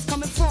and where he's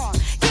coming from.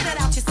 Get it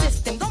out your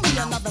system. Don't be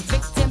another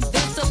victim.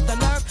 This took the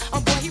nerve.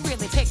 Oh boy, he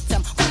really picked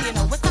him. Well, you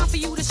know, it's time for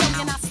you to show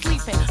you're not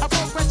sleeping. A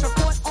progress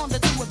report on the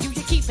two of you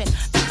you're keeping.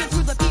 Peeking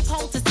through the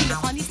peephole to see if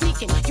honey's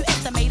sneaking. You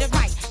estimated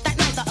right that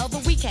night the other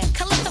weekend.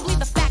 Collectively,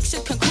 the facts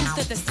should conclude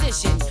the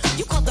decision.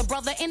 You called the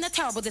brother in a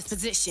terrible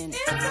disposition.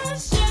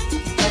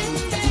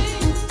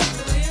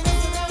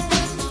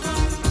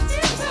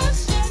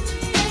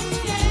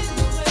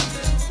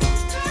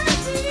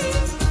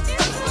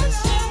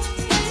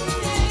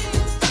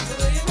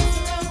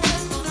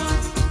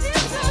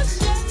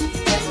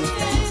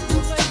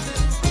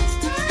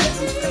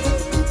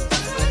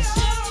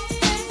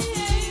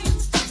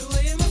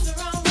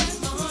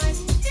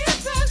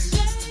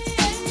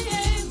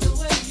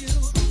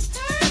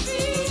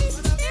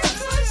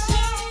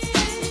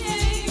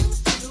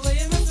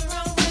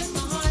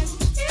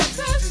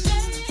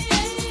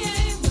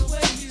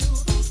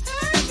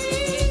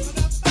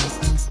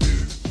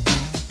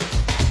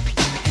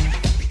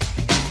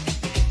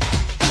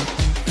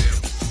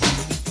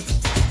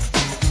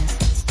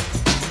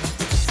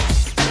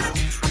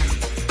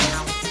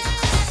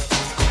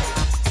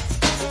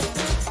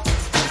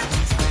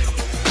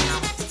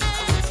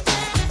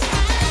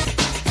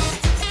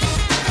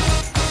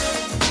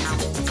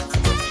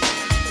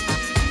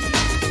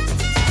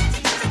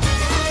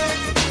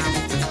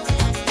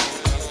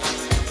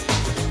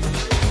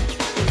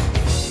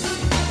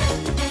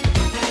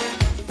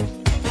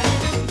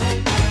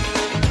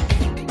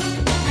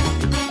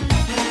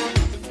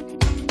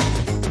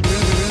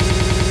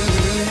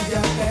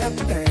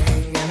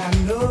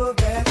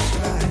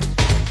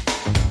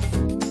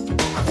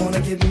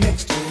 get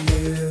next to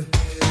you.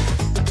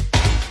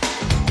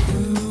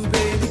 Ooh,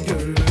 baby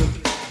girl,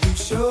 you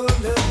sure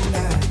look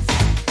nice.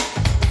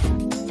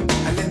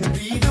 And let me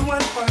be the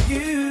one for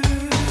you.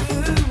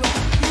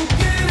 You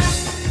can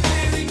ask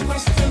any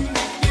question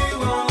if you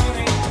want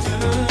it to.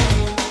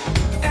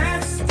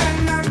 Ask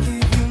and I'll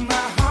give you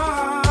my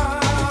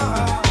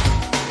heart.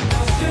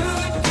 'Cause you're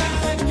the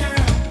kind of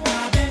girl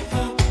I've been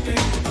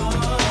hoping for.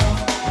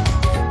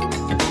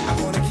 I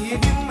wanna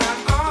give you my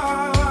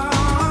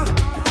all.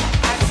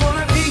 I just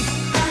wanna be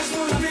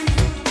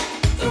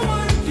the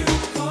one you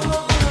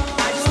call.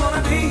 I just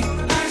wanna be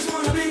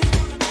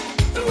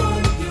the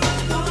one you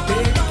call.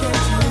 Baby,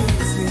 can't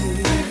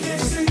you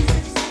see?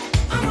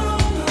 I'm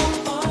all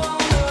over.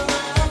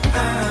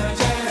 I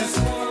just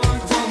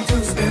want to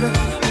spend a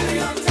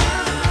million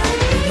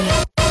times.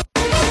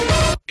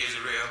 Is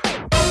it real?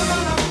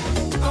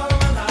 All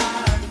my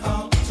life,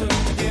 all to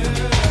you.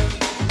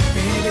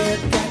 Baby,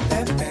 you got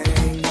that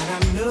thing, and I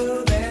know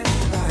that's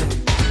right.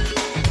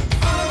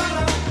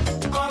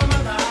 All my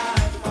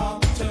life, all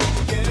to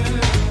you.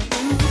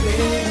 Ooh,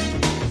 baby,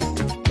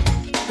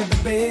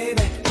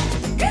 baby.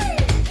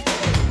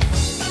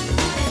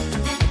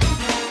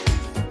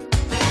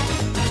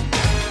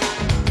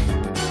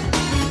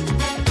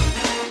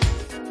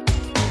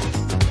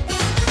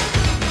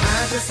 I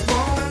just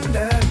wanna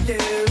love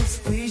you,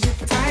 squeeze you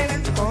tight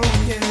and hold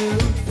you,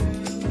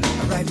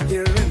 right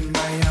here in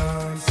my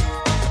arms.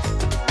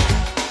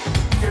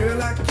 Girl,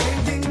 I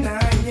can't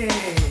deny it,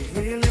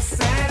 really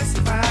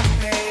satisfy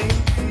me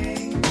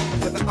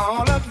with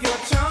all of your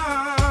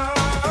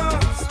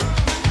charms.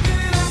 Can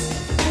ask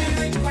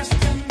any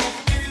question if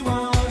you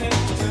want it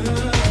to.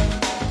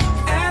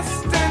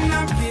 Ask and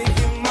I'll give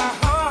you my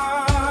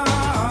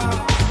heart.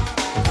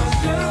 'Cause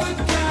you're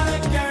the kind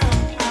of girl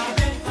I've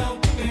been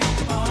hoping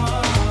for.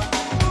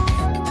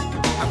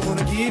 I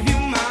wanna give you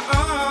my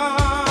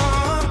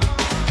all.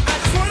 I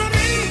just wanna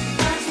be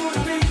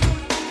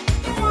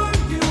the one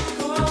you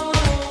call.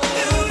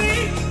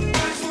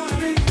 I just wanna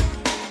be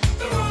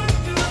the one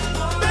you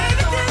call.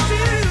 Baby, can't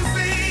you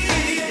see?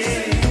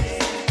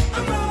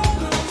 I'm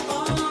all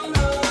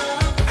over.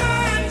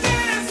 I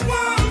just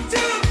want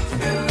to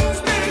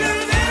spend a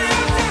little time.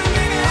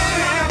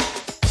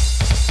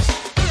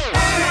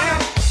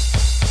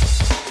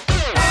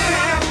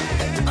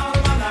 All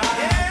my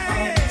life,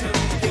 all to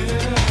you.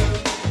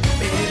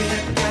 Baby,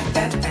 you got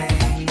that thing,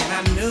 and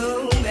I know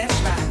that's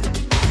right.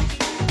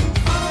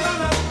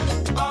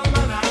 All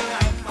my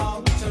life, all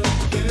to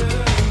you.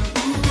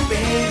 Ooh,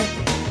 baby,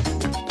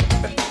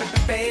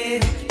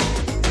 baby.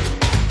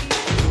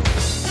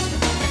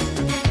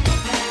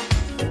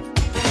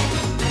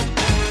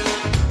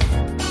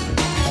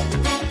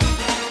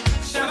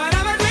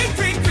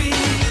 Shabba-dabba-dee-dee-dee.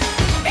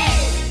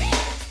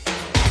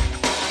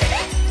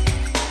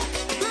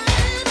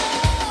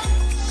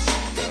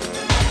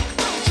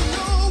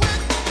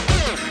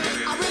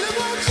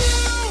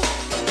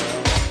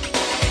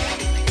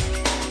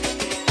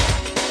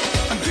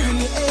 I'm giving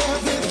you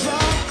every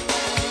drop.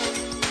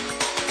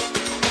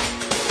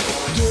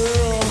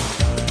 Girl,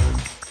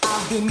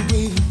 I've been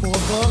waiting for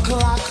the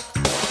clock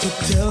to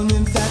tell me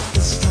that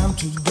it's time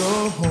to go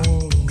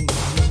home.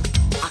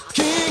 I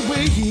can't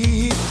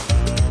wait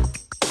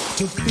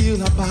to feel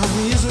our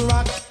bodies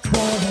rock.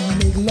 Wanna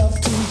make love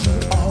to you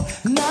all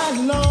night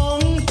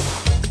long.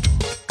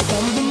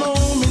 From the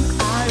moment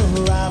I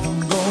arrive,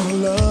 I'm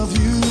gonna love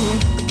you.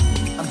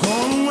 I'm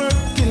gonna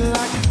work it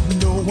like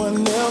no one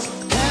else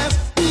has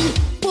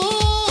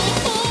before.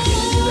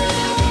 Give you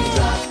every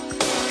drop.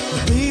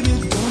 Baby,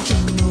 don't you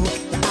know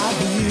that I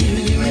will? Give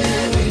you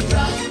every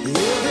drop.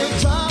 Every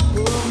drop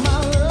of my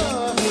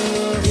love.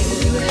 Give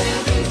you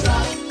every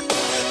drop.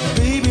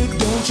 Baby,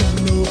 don't you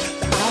know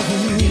that I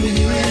will? Give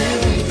you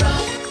every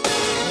drop.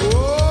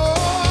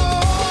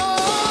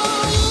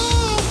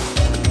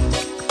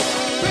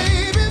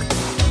 Baby,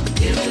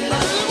 give it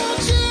up. I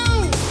want you.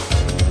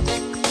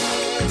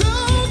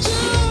 Don't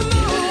you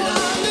know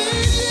I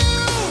need you?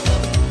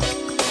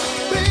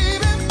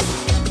 Baby,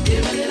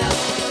 give it up.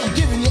 I'm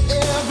giving you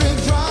every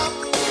drop.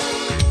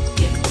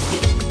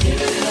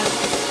 Give it up.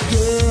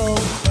 Girl,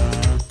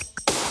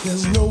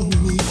 there's no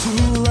need to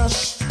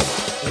rush.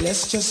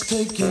 Let's just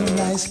take it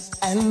nice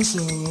and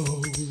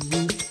slow.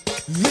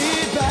 Lay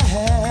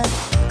back.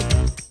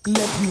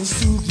 Let me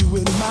soothe you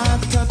with my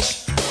touch.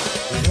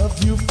 Love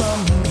you from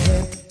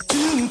head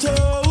to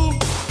toe.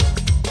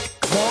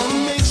 Wanna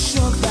make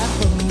sure that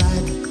the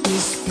night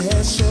is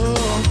special.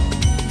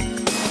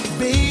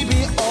 Baby,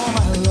 all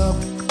my love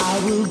I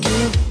will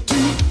give to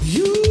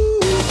you.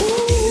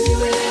 Give you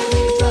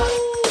every drop.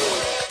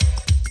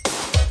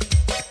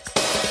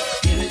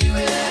 Give you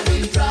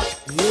every drop.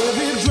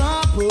 Every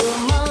drop of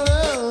my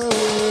love.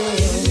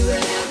 Give you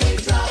every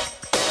drop.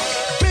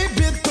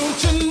 Baby, don't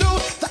you know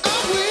that I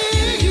will?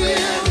 Give you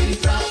every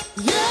drop.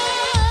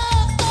 Yeah.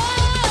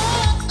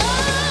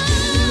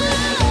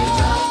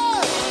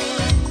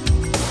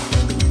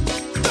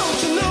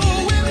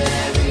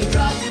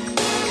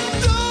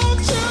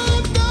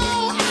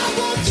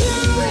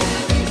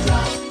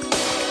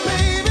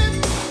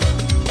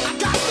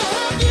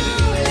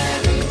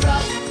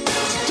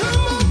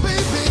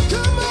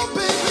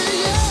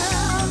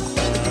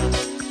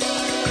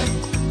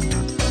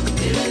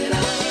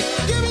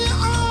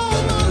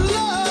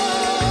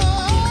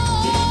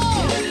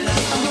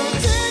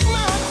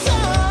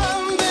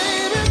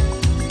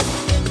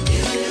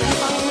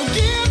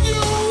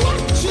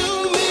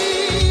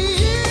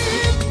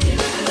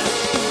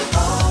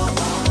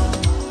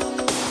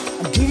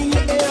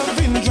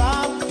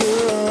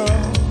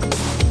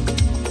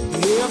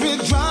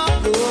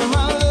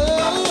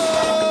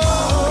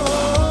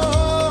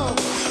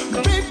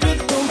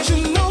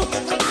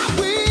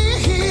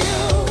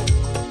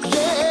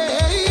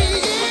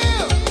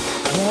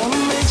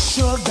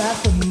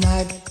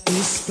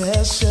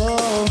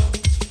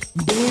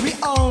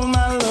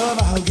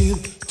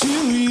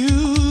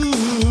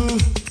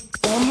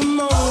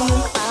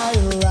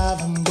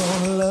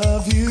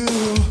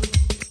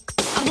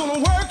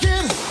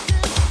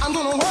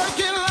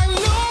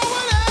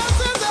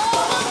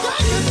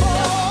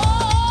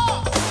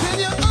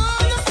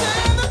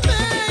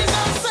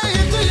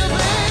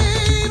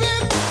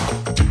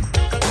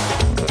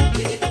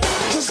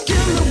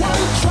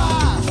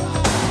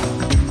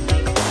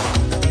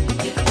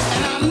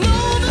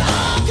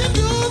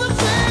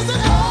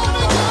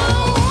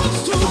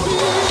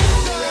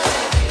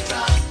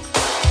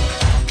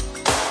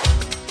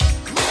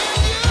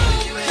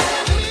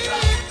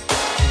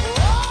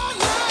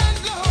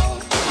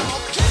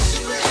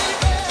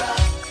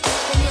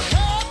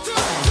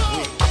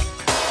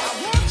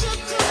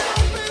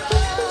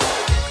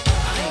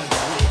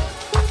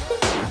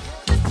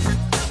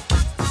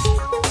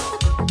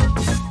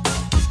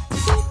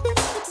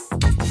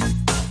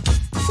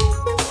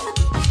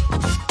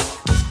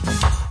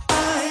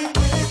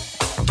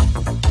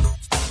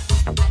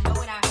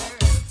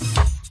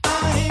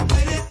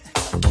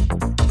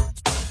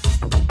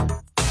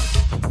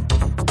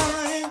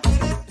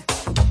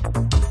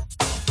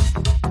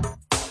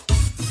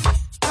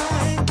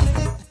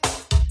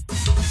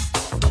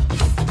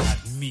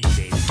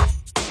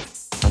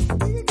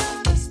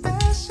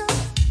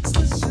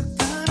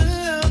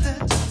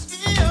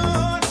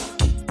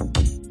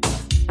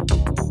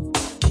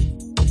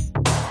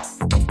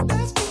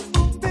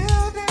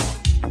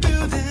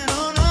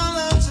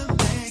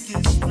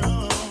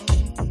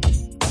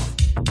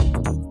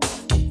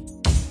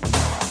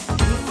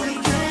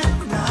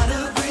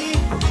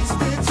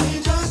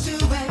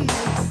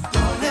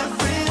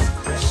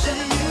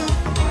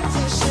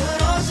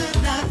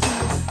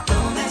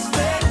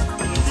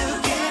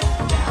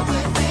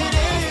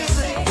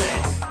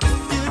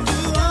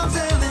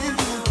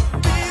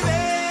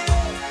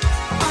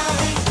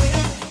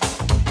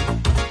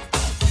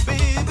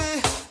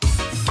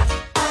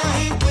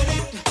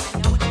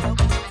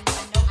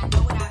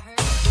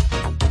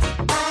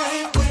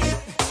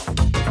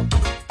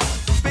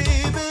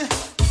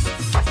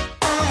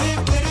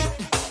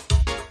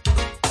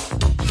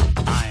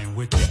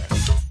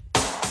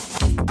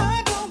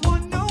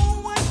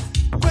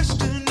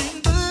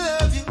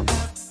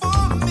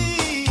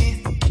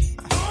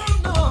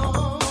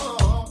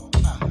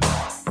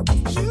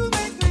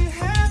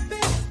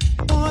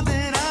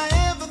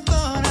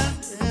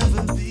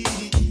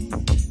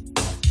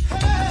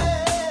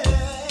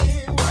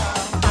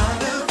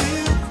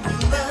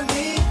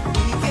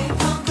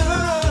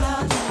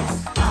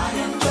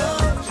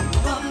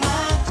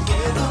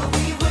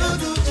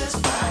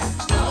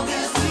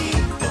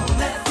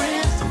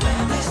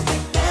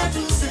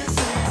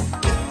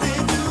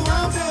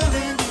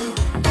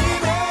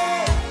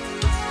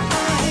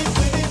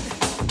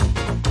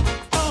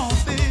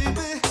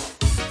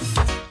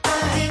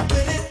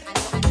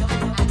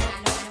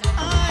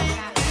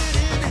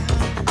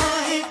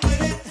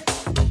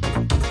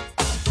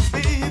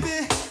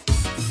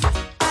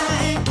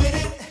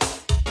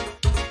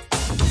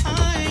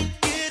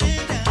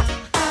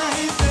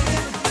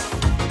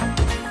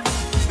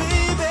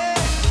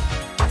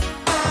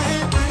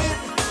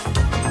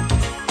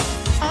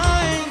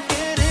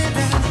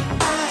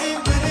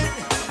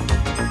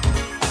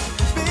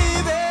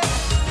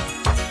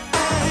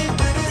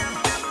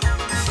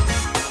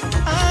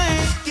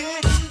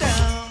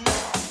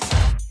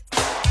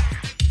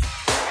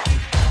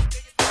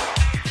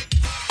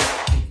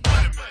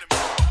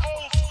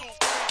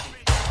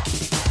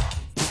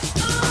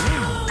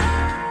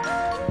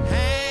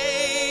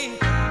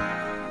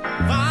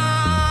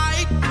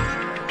 vibe.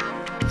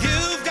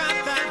 You've got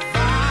that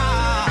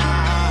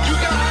vibe. You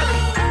got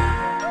it.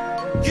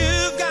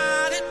 You've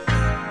got it.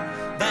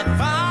 That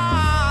vibe.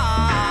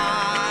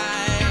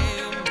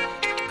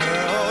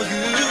 Girl,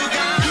 you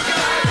got that.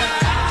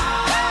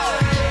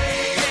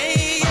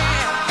 Yeah,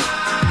 yeah.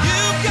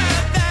 You've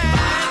got that.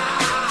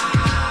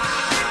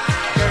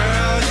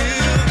 Girl, you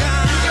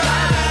got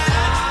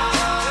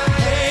that.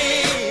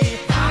 Hey,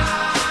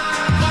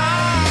 vibe,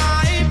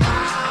 vibe.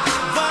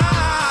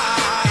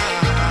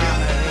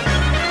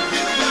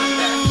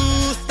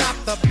 You stop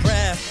the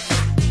breath.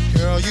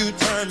 Girl, you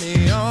turn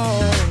me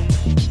on.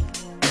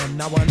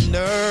 And I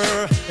wonder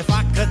if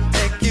I could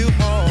take you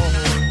home.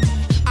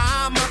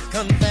 I must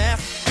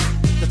confess,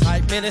 the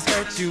tight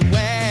miniskirt you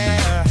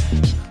wear,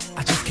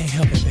 I just can't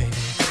help it, baby.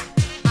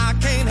 I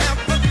can't help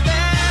but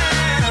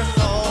stare.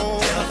 So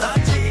tell the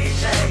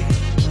DJ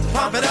to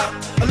pump it up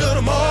a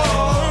little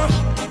more.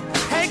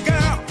 Hey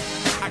girl,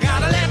 I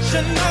gotta let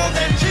you know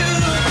that you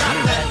got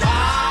that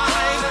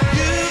vibe.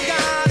 You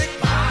got it,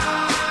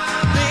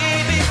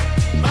 baby,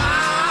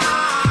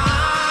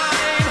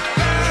 vibe.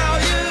 Girl,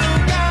 you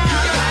got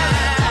that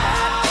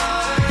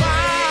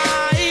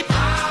vibe.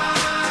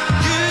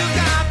 You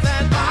got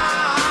that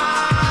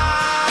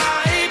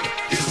vibe.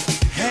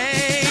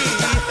 Hey,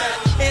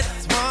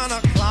 it's 1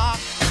 o'clock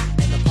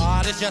and the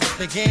party's just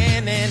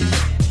beginning.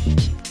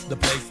 The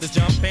place is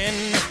jumping.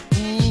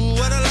 Ooh,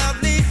 what a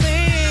lovely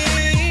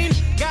scene.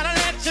 Gotta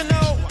let you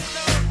know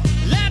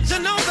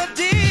the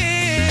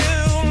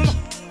deal.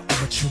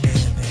 I'm a true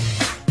man, baby.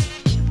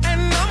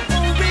 And I'm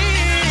for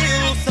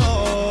real, so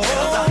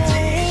tell the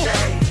DJ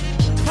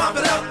to pump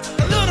it up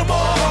a little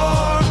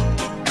more.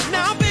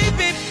 Now,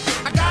 baby,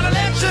 I gotta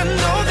let you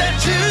know that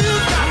you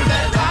got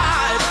that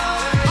vibe.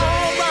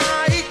 All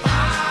right,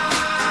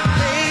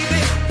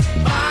 baby,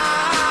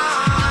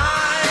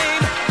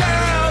 vibe.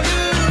 Girl,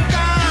 you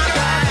got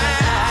that.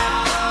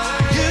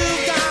 You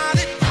got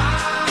it.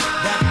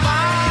 That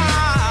vibe.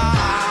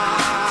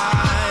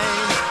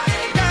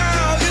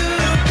 Girl, you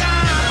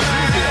got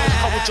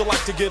that. How would you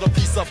like to get a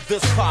piece of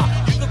this pie?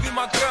 You could be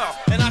my girl,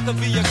 and I could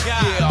be your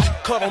guy. Yeah,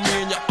 cuddle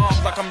me in your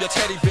arms like I'm your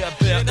teddy bear.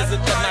 Isn't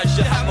that nice?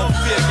 You have no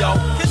fear, yo.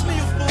 Kiss me,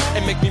 you fool.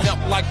 And make me melt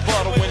like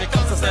butter when it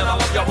comes to saying I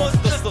love y'all. What's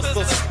this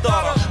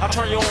stutter? I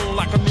turn you on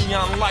like a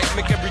neon light,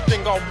 make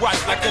everything alright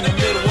like in the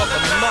middle of the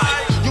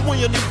night. You when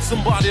you need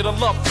somebody to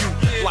love you,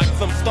 like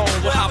some stones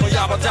will have a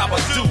yabba dabba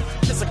do.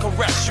 Kiss and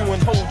caress you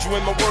and hold you,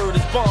 and my word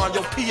is bond.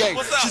 Yo,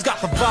 PA, she's got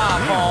the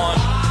vibe on.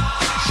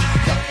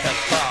 She's got that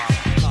vibe.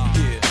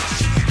 Yeah,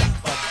 she's got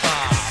the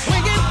vibe.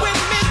 Swing it with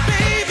me,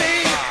 baby.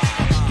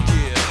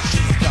 Yeah,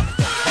 she's got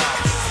that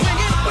vibe. Swing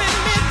it with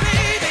me,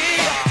 baby.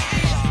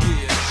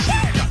 Yeah,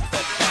 she's got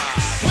that vibe.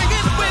 Swing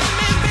it with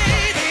me,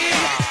 baby.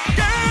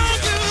 Girl,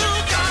 you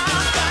got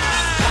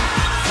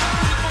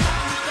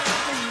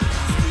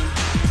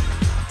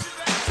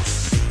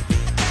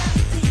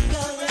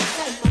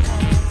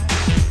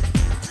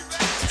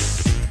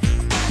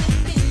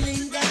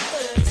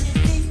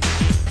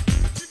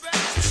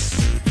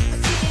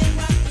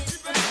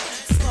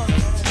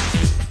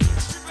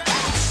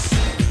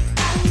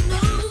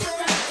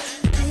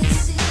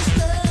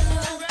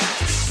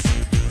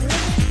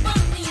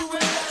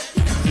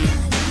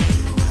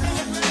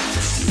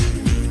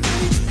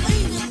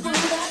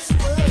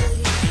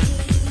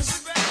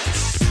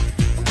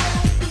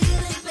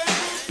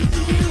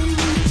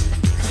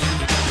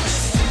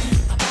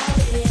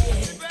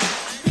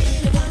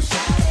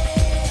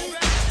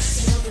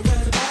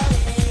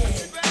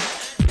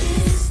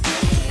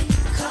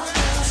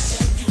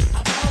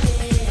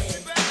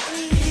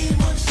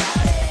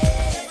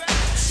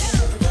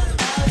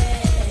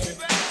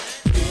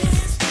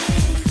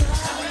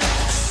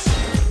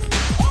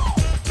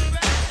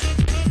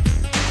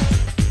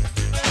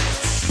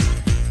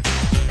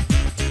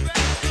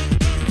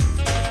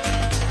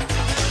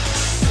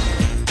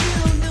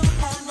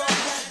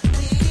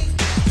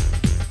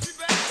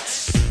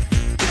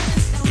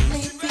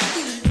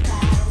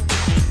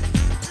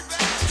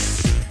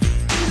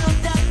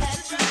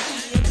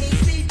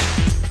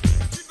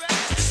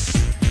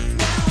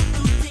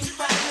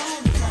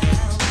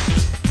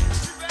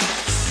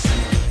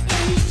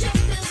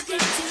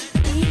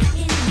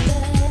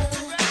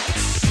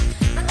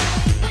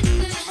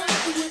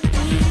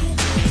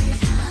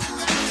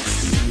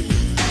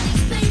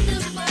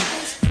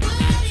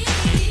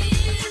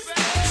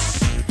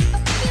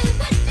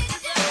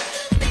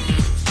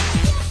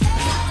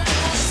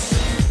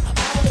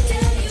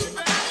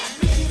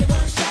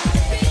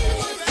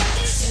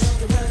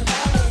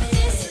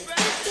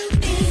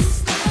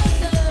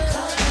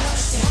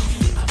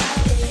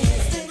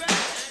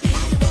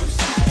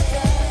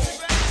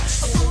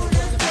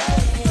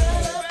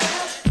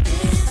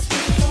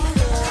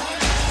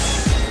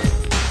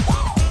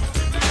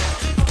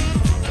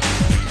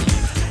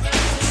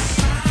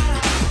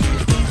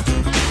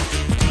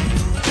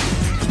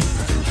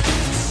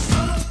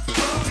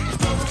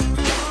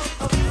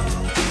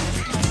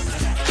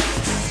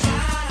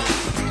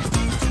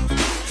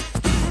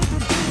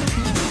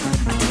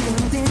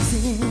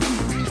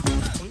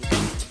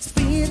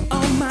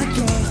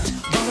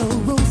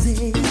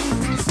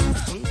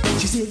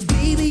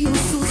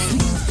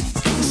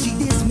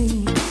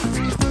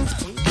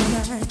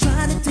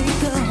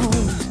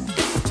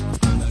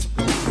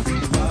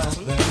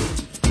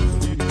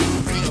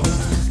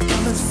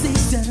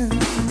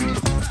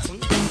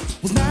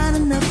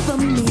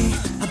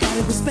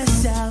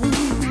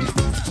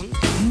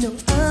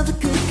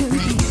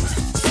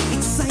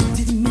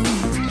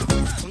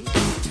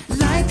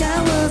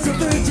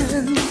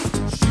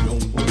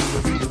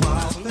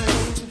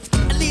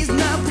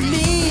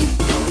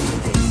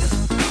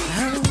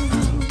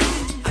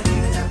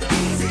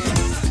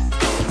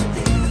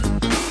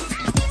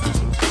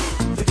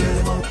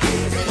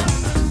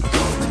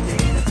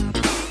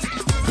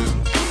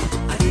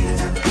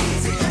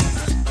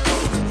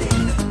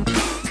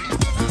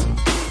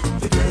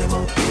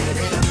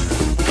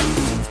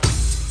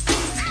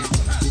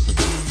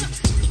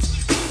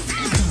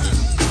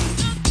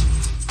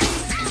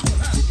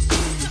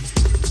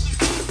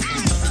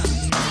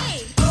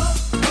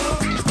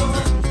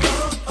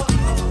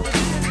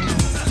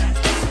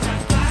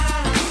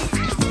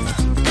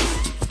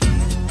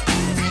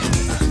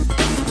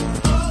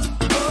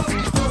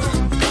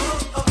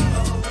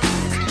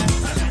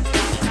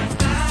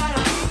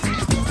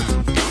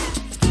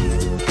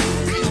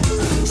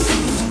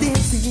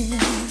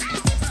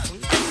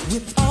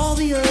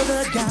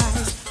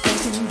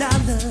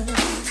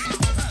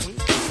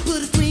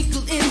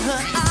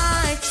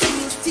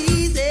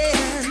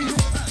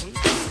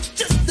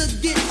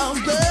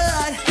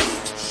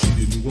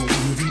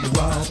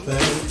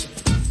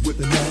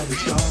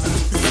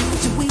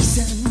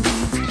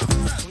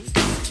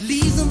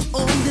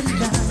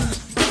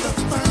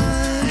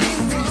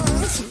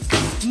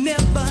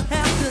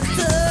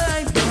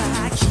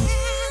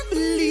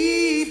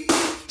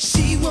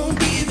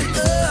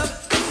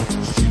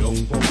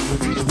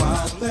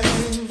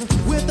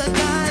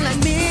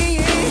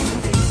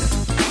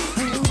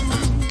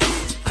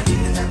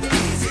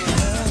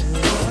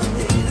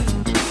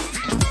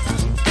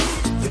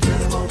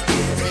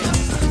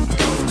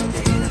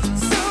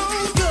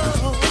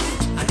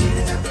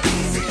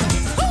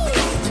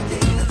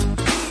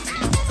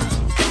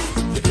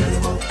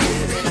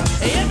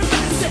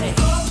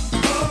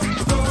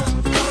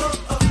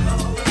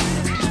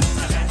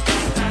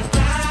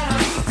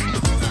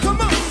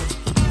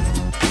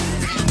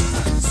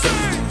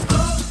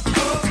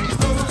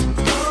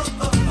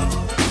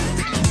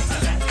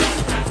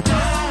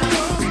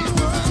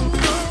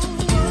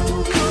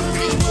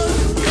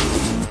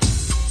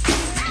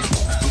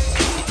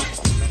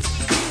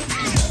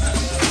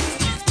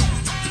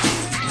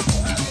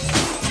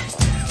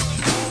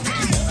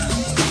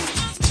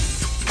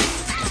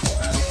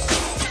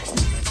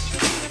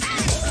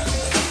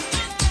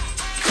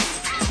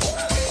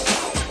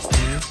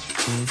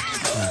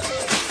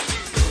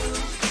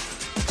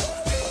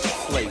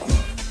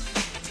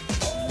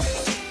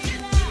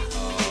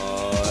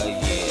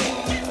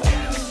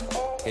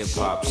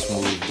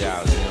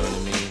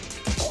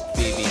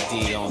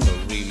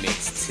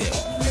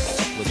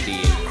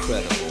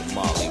incredible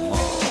Molly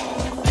Mall.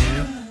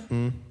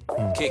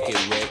 Kick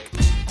it, Rick.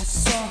 I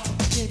saw a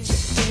picture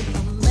in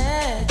a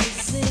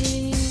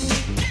magazine.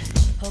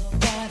 Her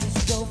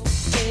body's dope,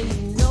 and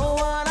you know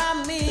what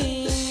I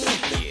mean.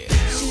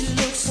 She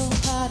looks so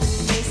hot, it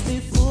makes me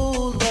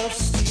full of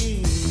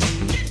steam.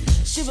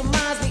 She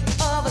reminds me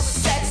of a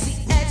sexy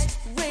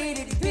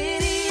X-rated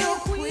video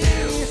queen.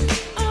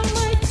 I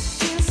might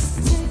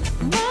just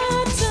take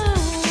my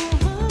time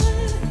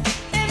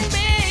and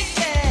make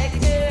that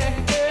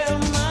girl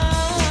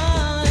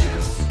mine.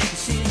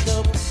 She's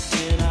dope,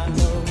 and I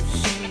know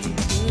she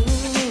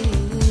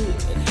good.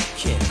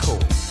 Can't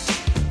cope.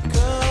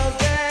 'Cause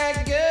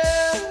that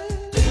girl,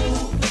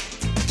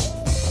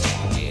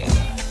 Yeah.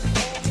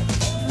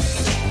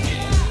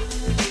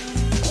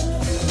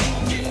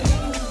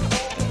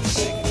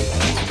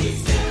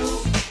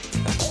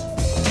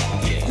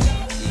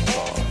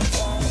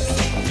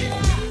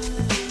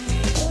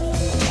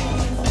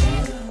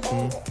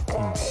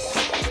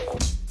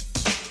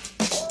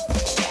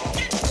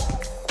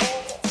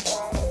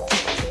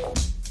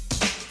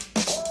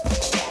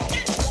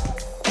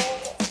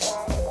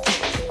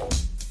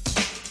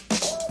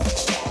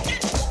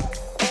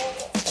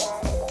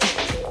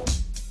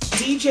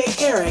 DJ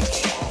Eric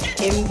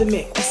in the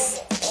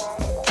mix.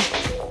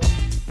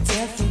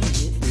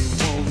 definitely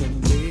wanna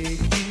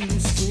make you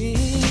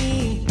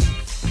scream.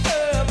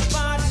 Her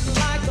body's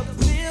like a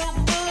pill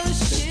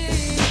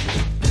machine.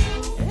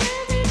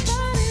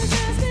 Everybody's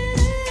asking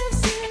if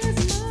she's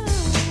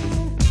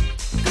mine.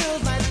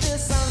 Girls like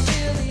this are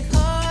really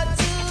hard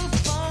to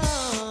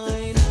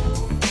find.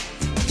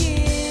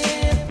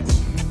 Yeah,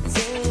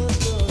 so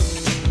good.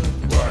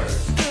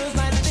 Girls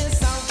like this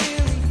are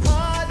really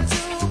hard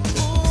to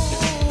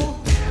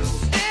pull.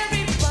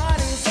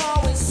 Everybody's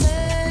always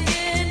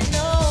saying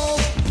no.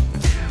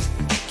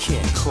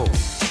 Can't cope.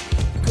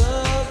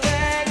 'Cause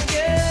that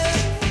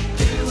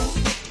girl,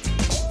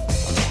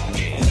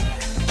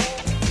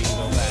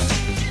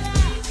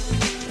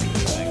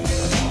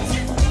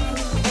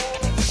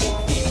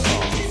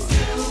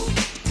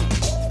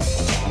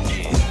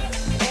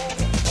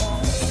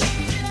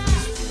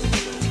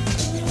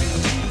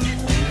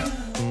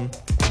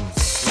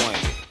 Swing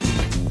it.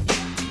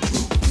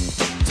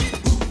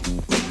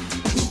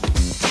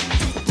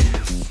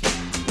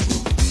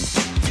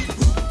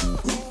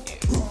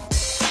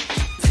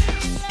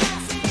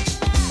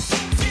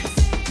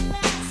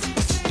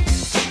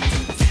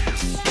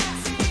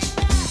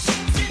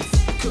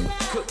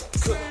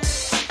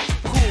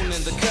 Cool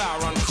in the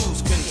car on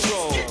cruise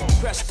control.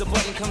 Press the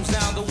button, comes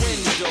down the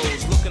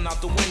windows. Looking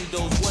out the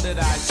windows, what did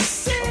I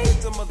say? A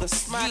victim of the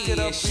smack it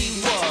Yeah, up.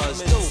 she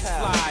was dope,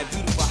 fly,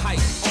 beautiful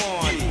height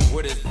on.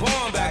 Where this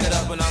bomb, back it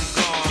up and I'm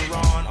gone.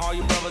 Ron, all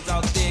you brothers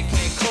out there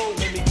can't cope.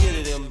 Let me get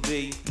it,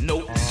 MB.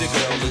 Nope, the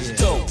girl is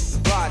dope.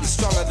 Body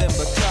stronger than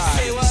Bacardi.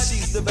 Say what?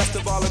 She's the best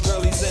of all the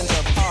girlies in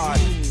the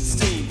party.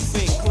 Steam,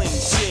 fiend, clean,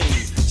 sheen.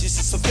 She's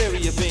a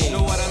superior being.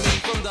 Know what I mean?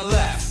 From the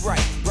left. Right,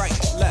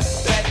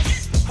 left, back.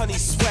 Honey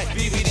sweat,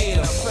 BBD in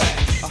effect.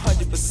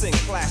 100%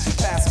 class. She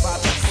passed by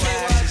the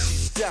flash.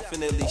 She's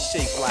definitely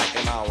shaped like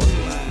an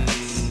hourglass.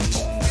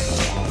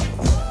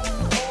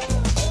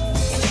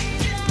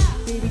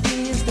 baby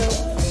D is dope.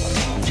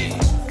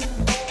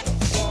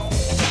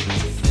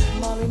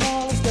 Molly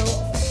Mall is dope.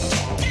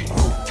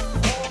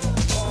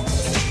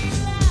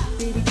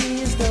 Baby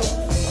D is dope.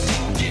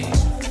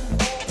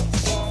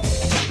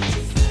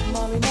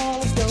 Molly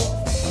Mall is dope.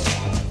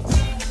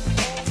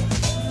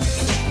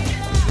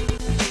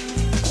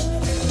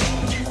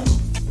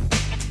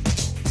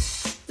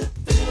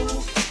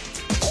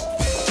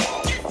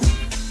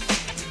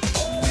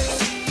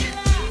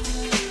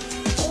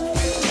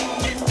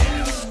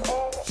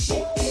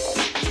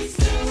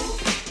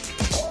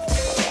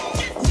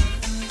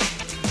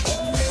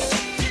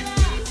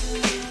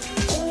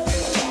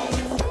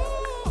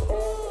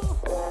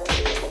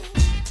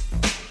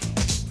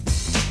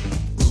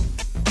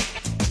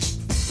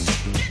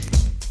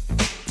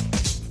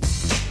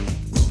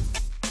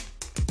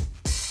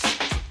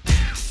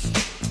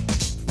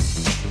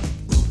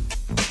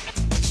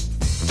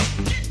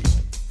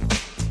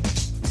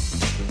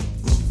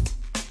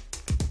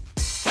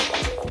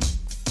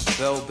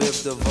 Belle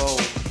Biv DeVoe,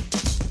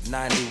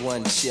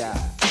 91 shot.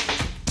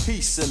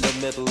 Peace in the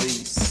Middle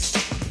East.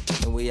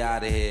 And we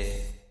out of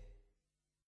here.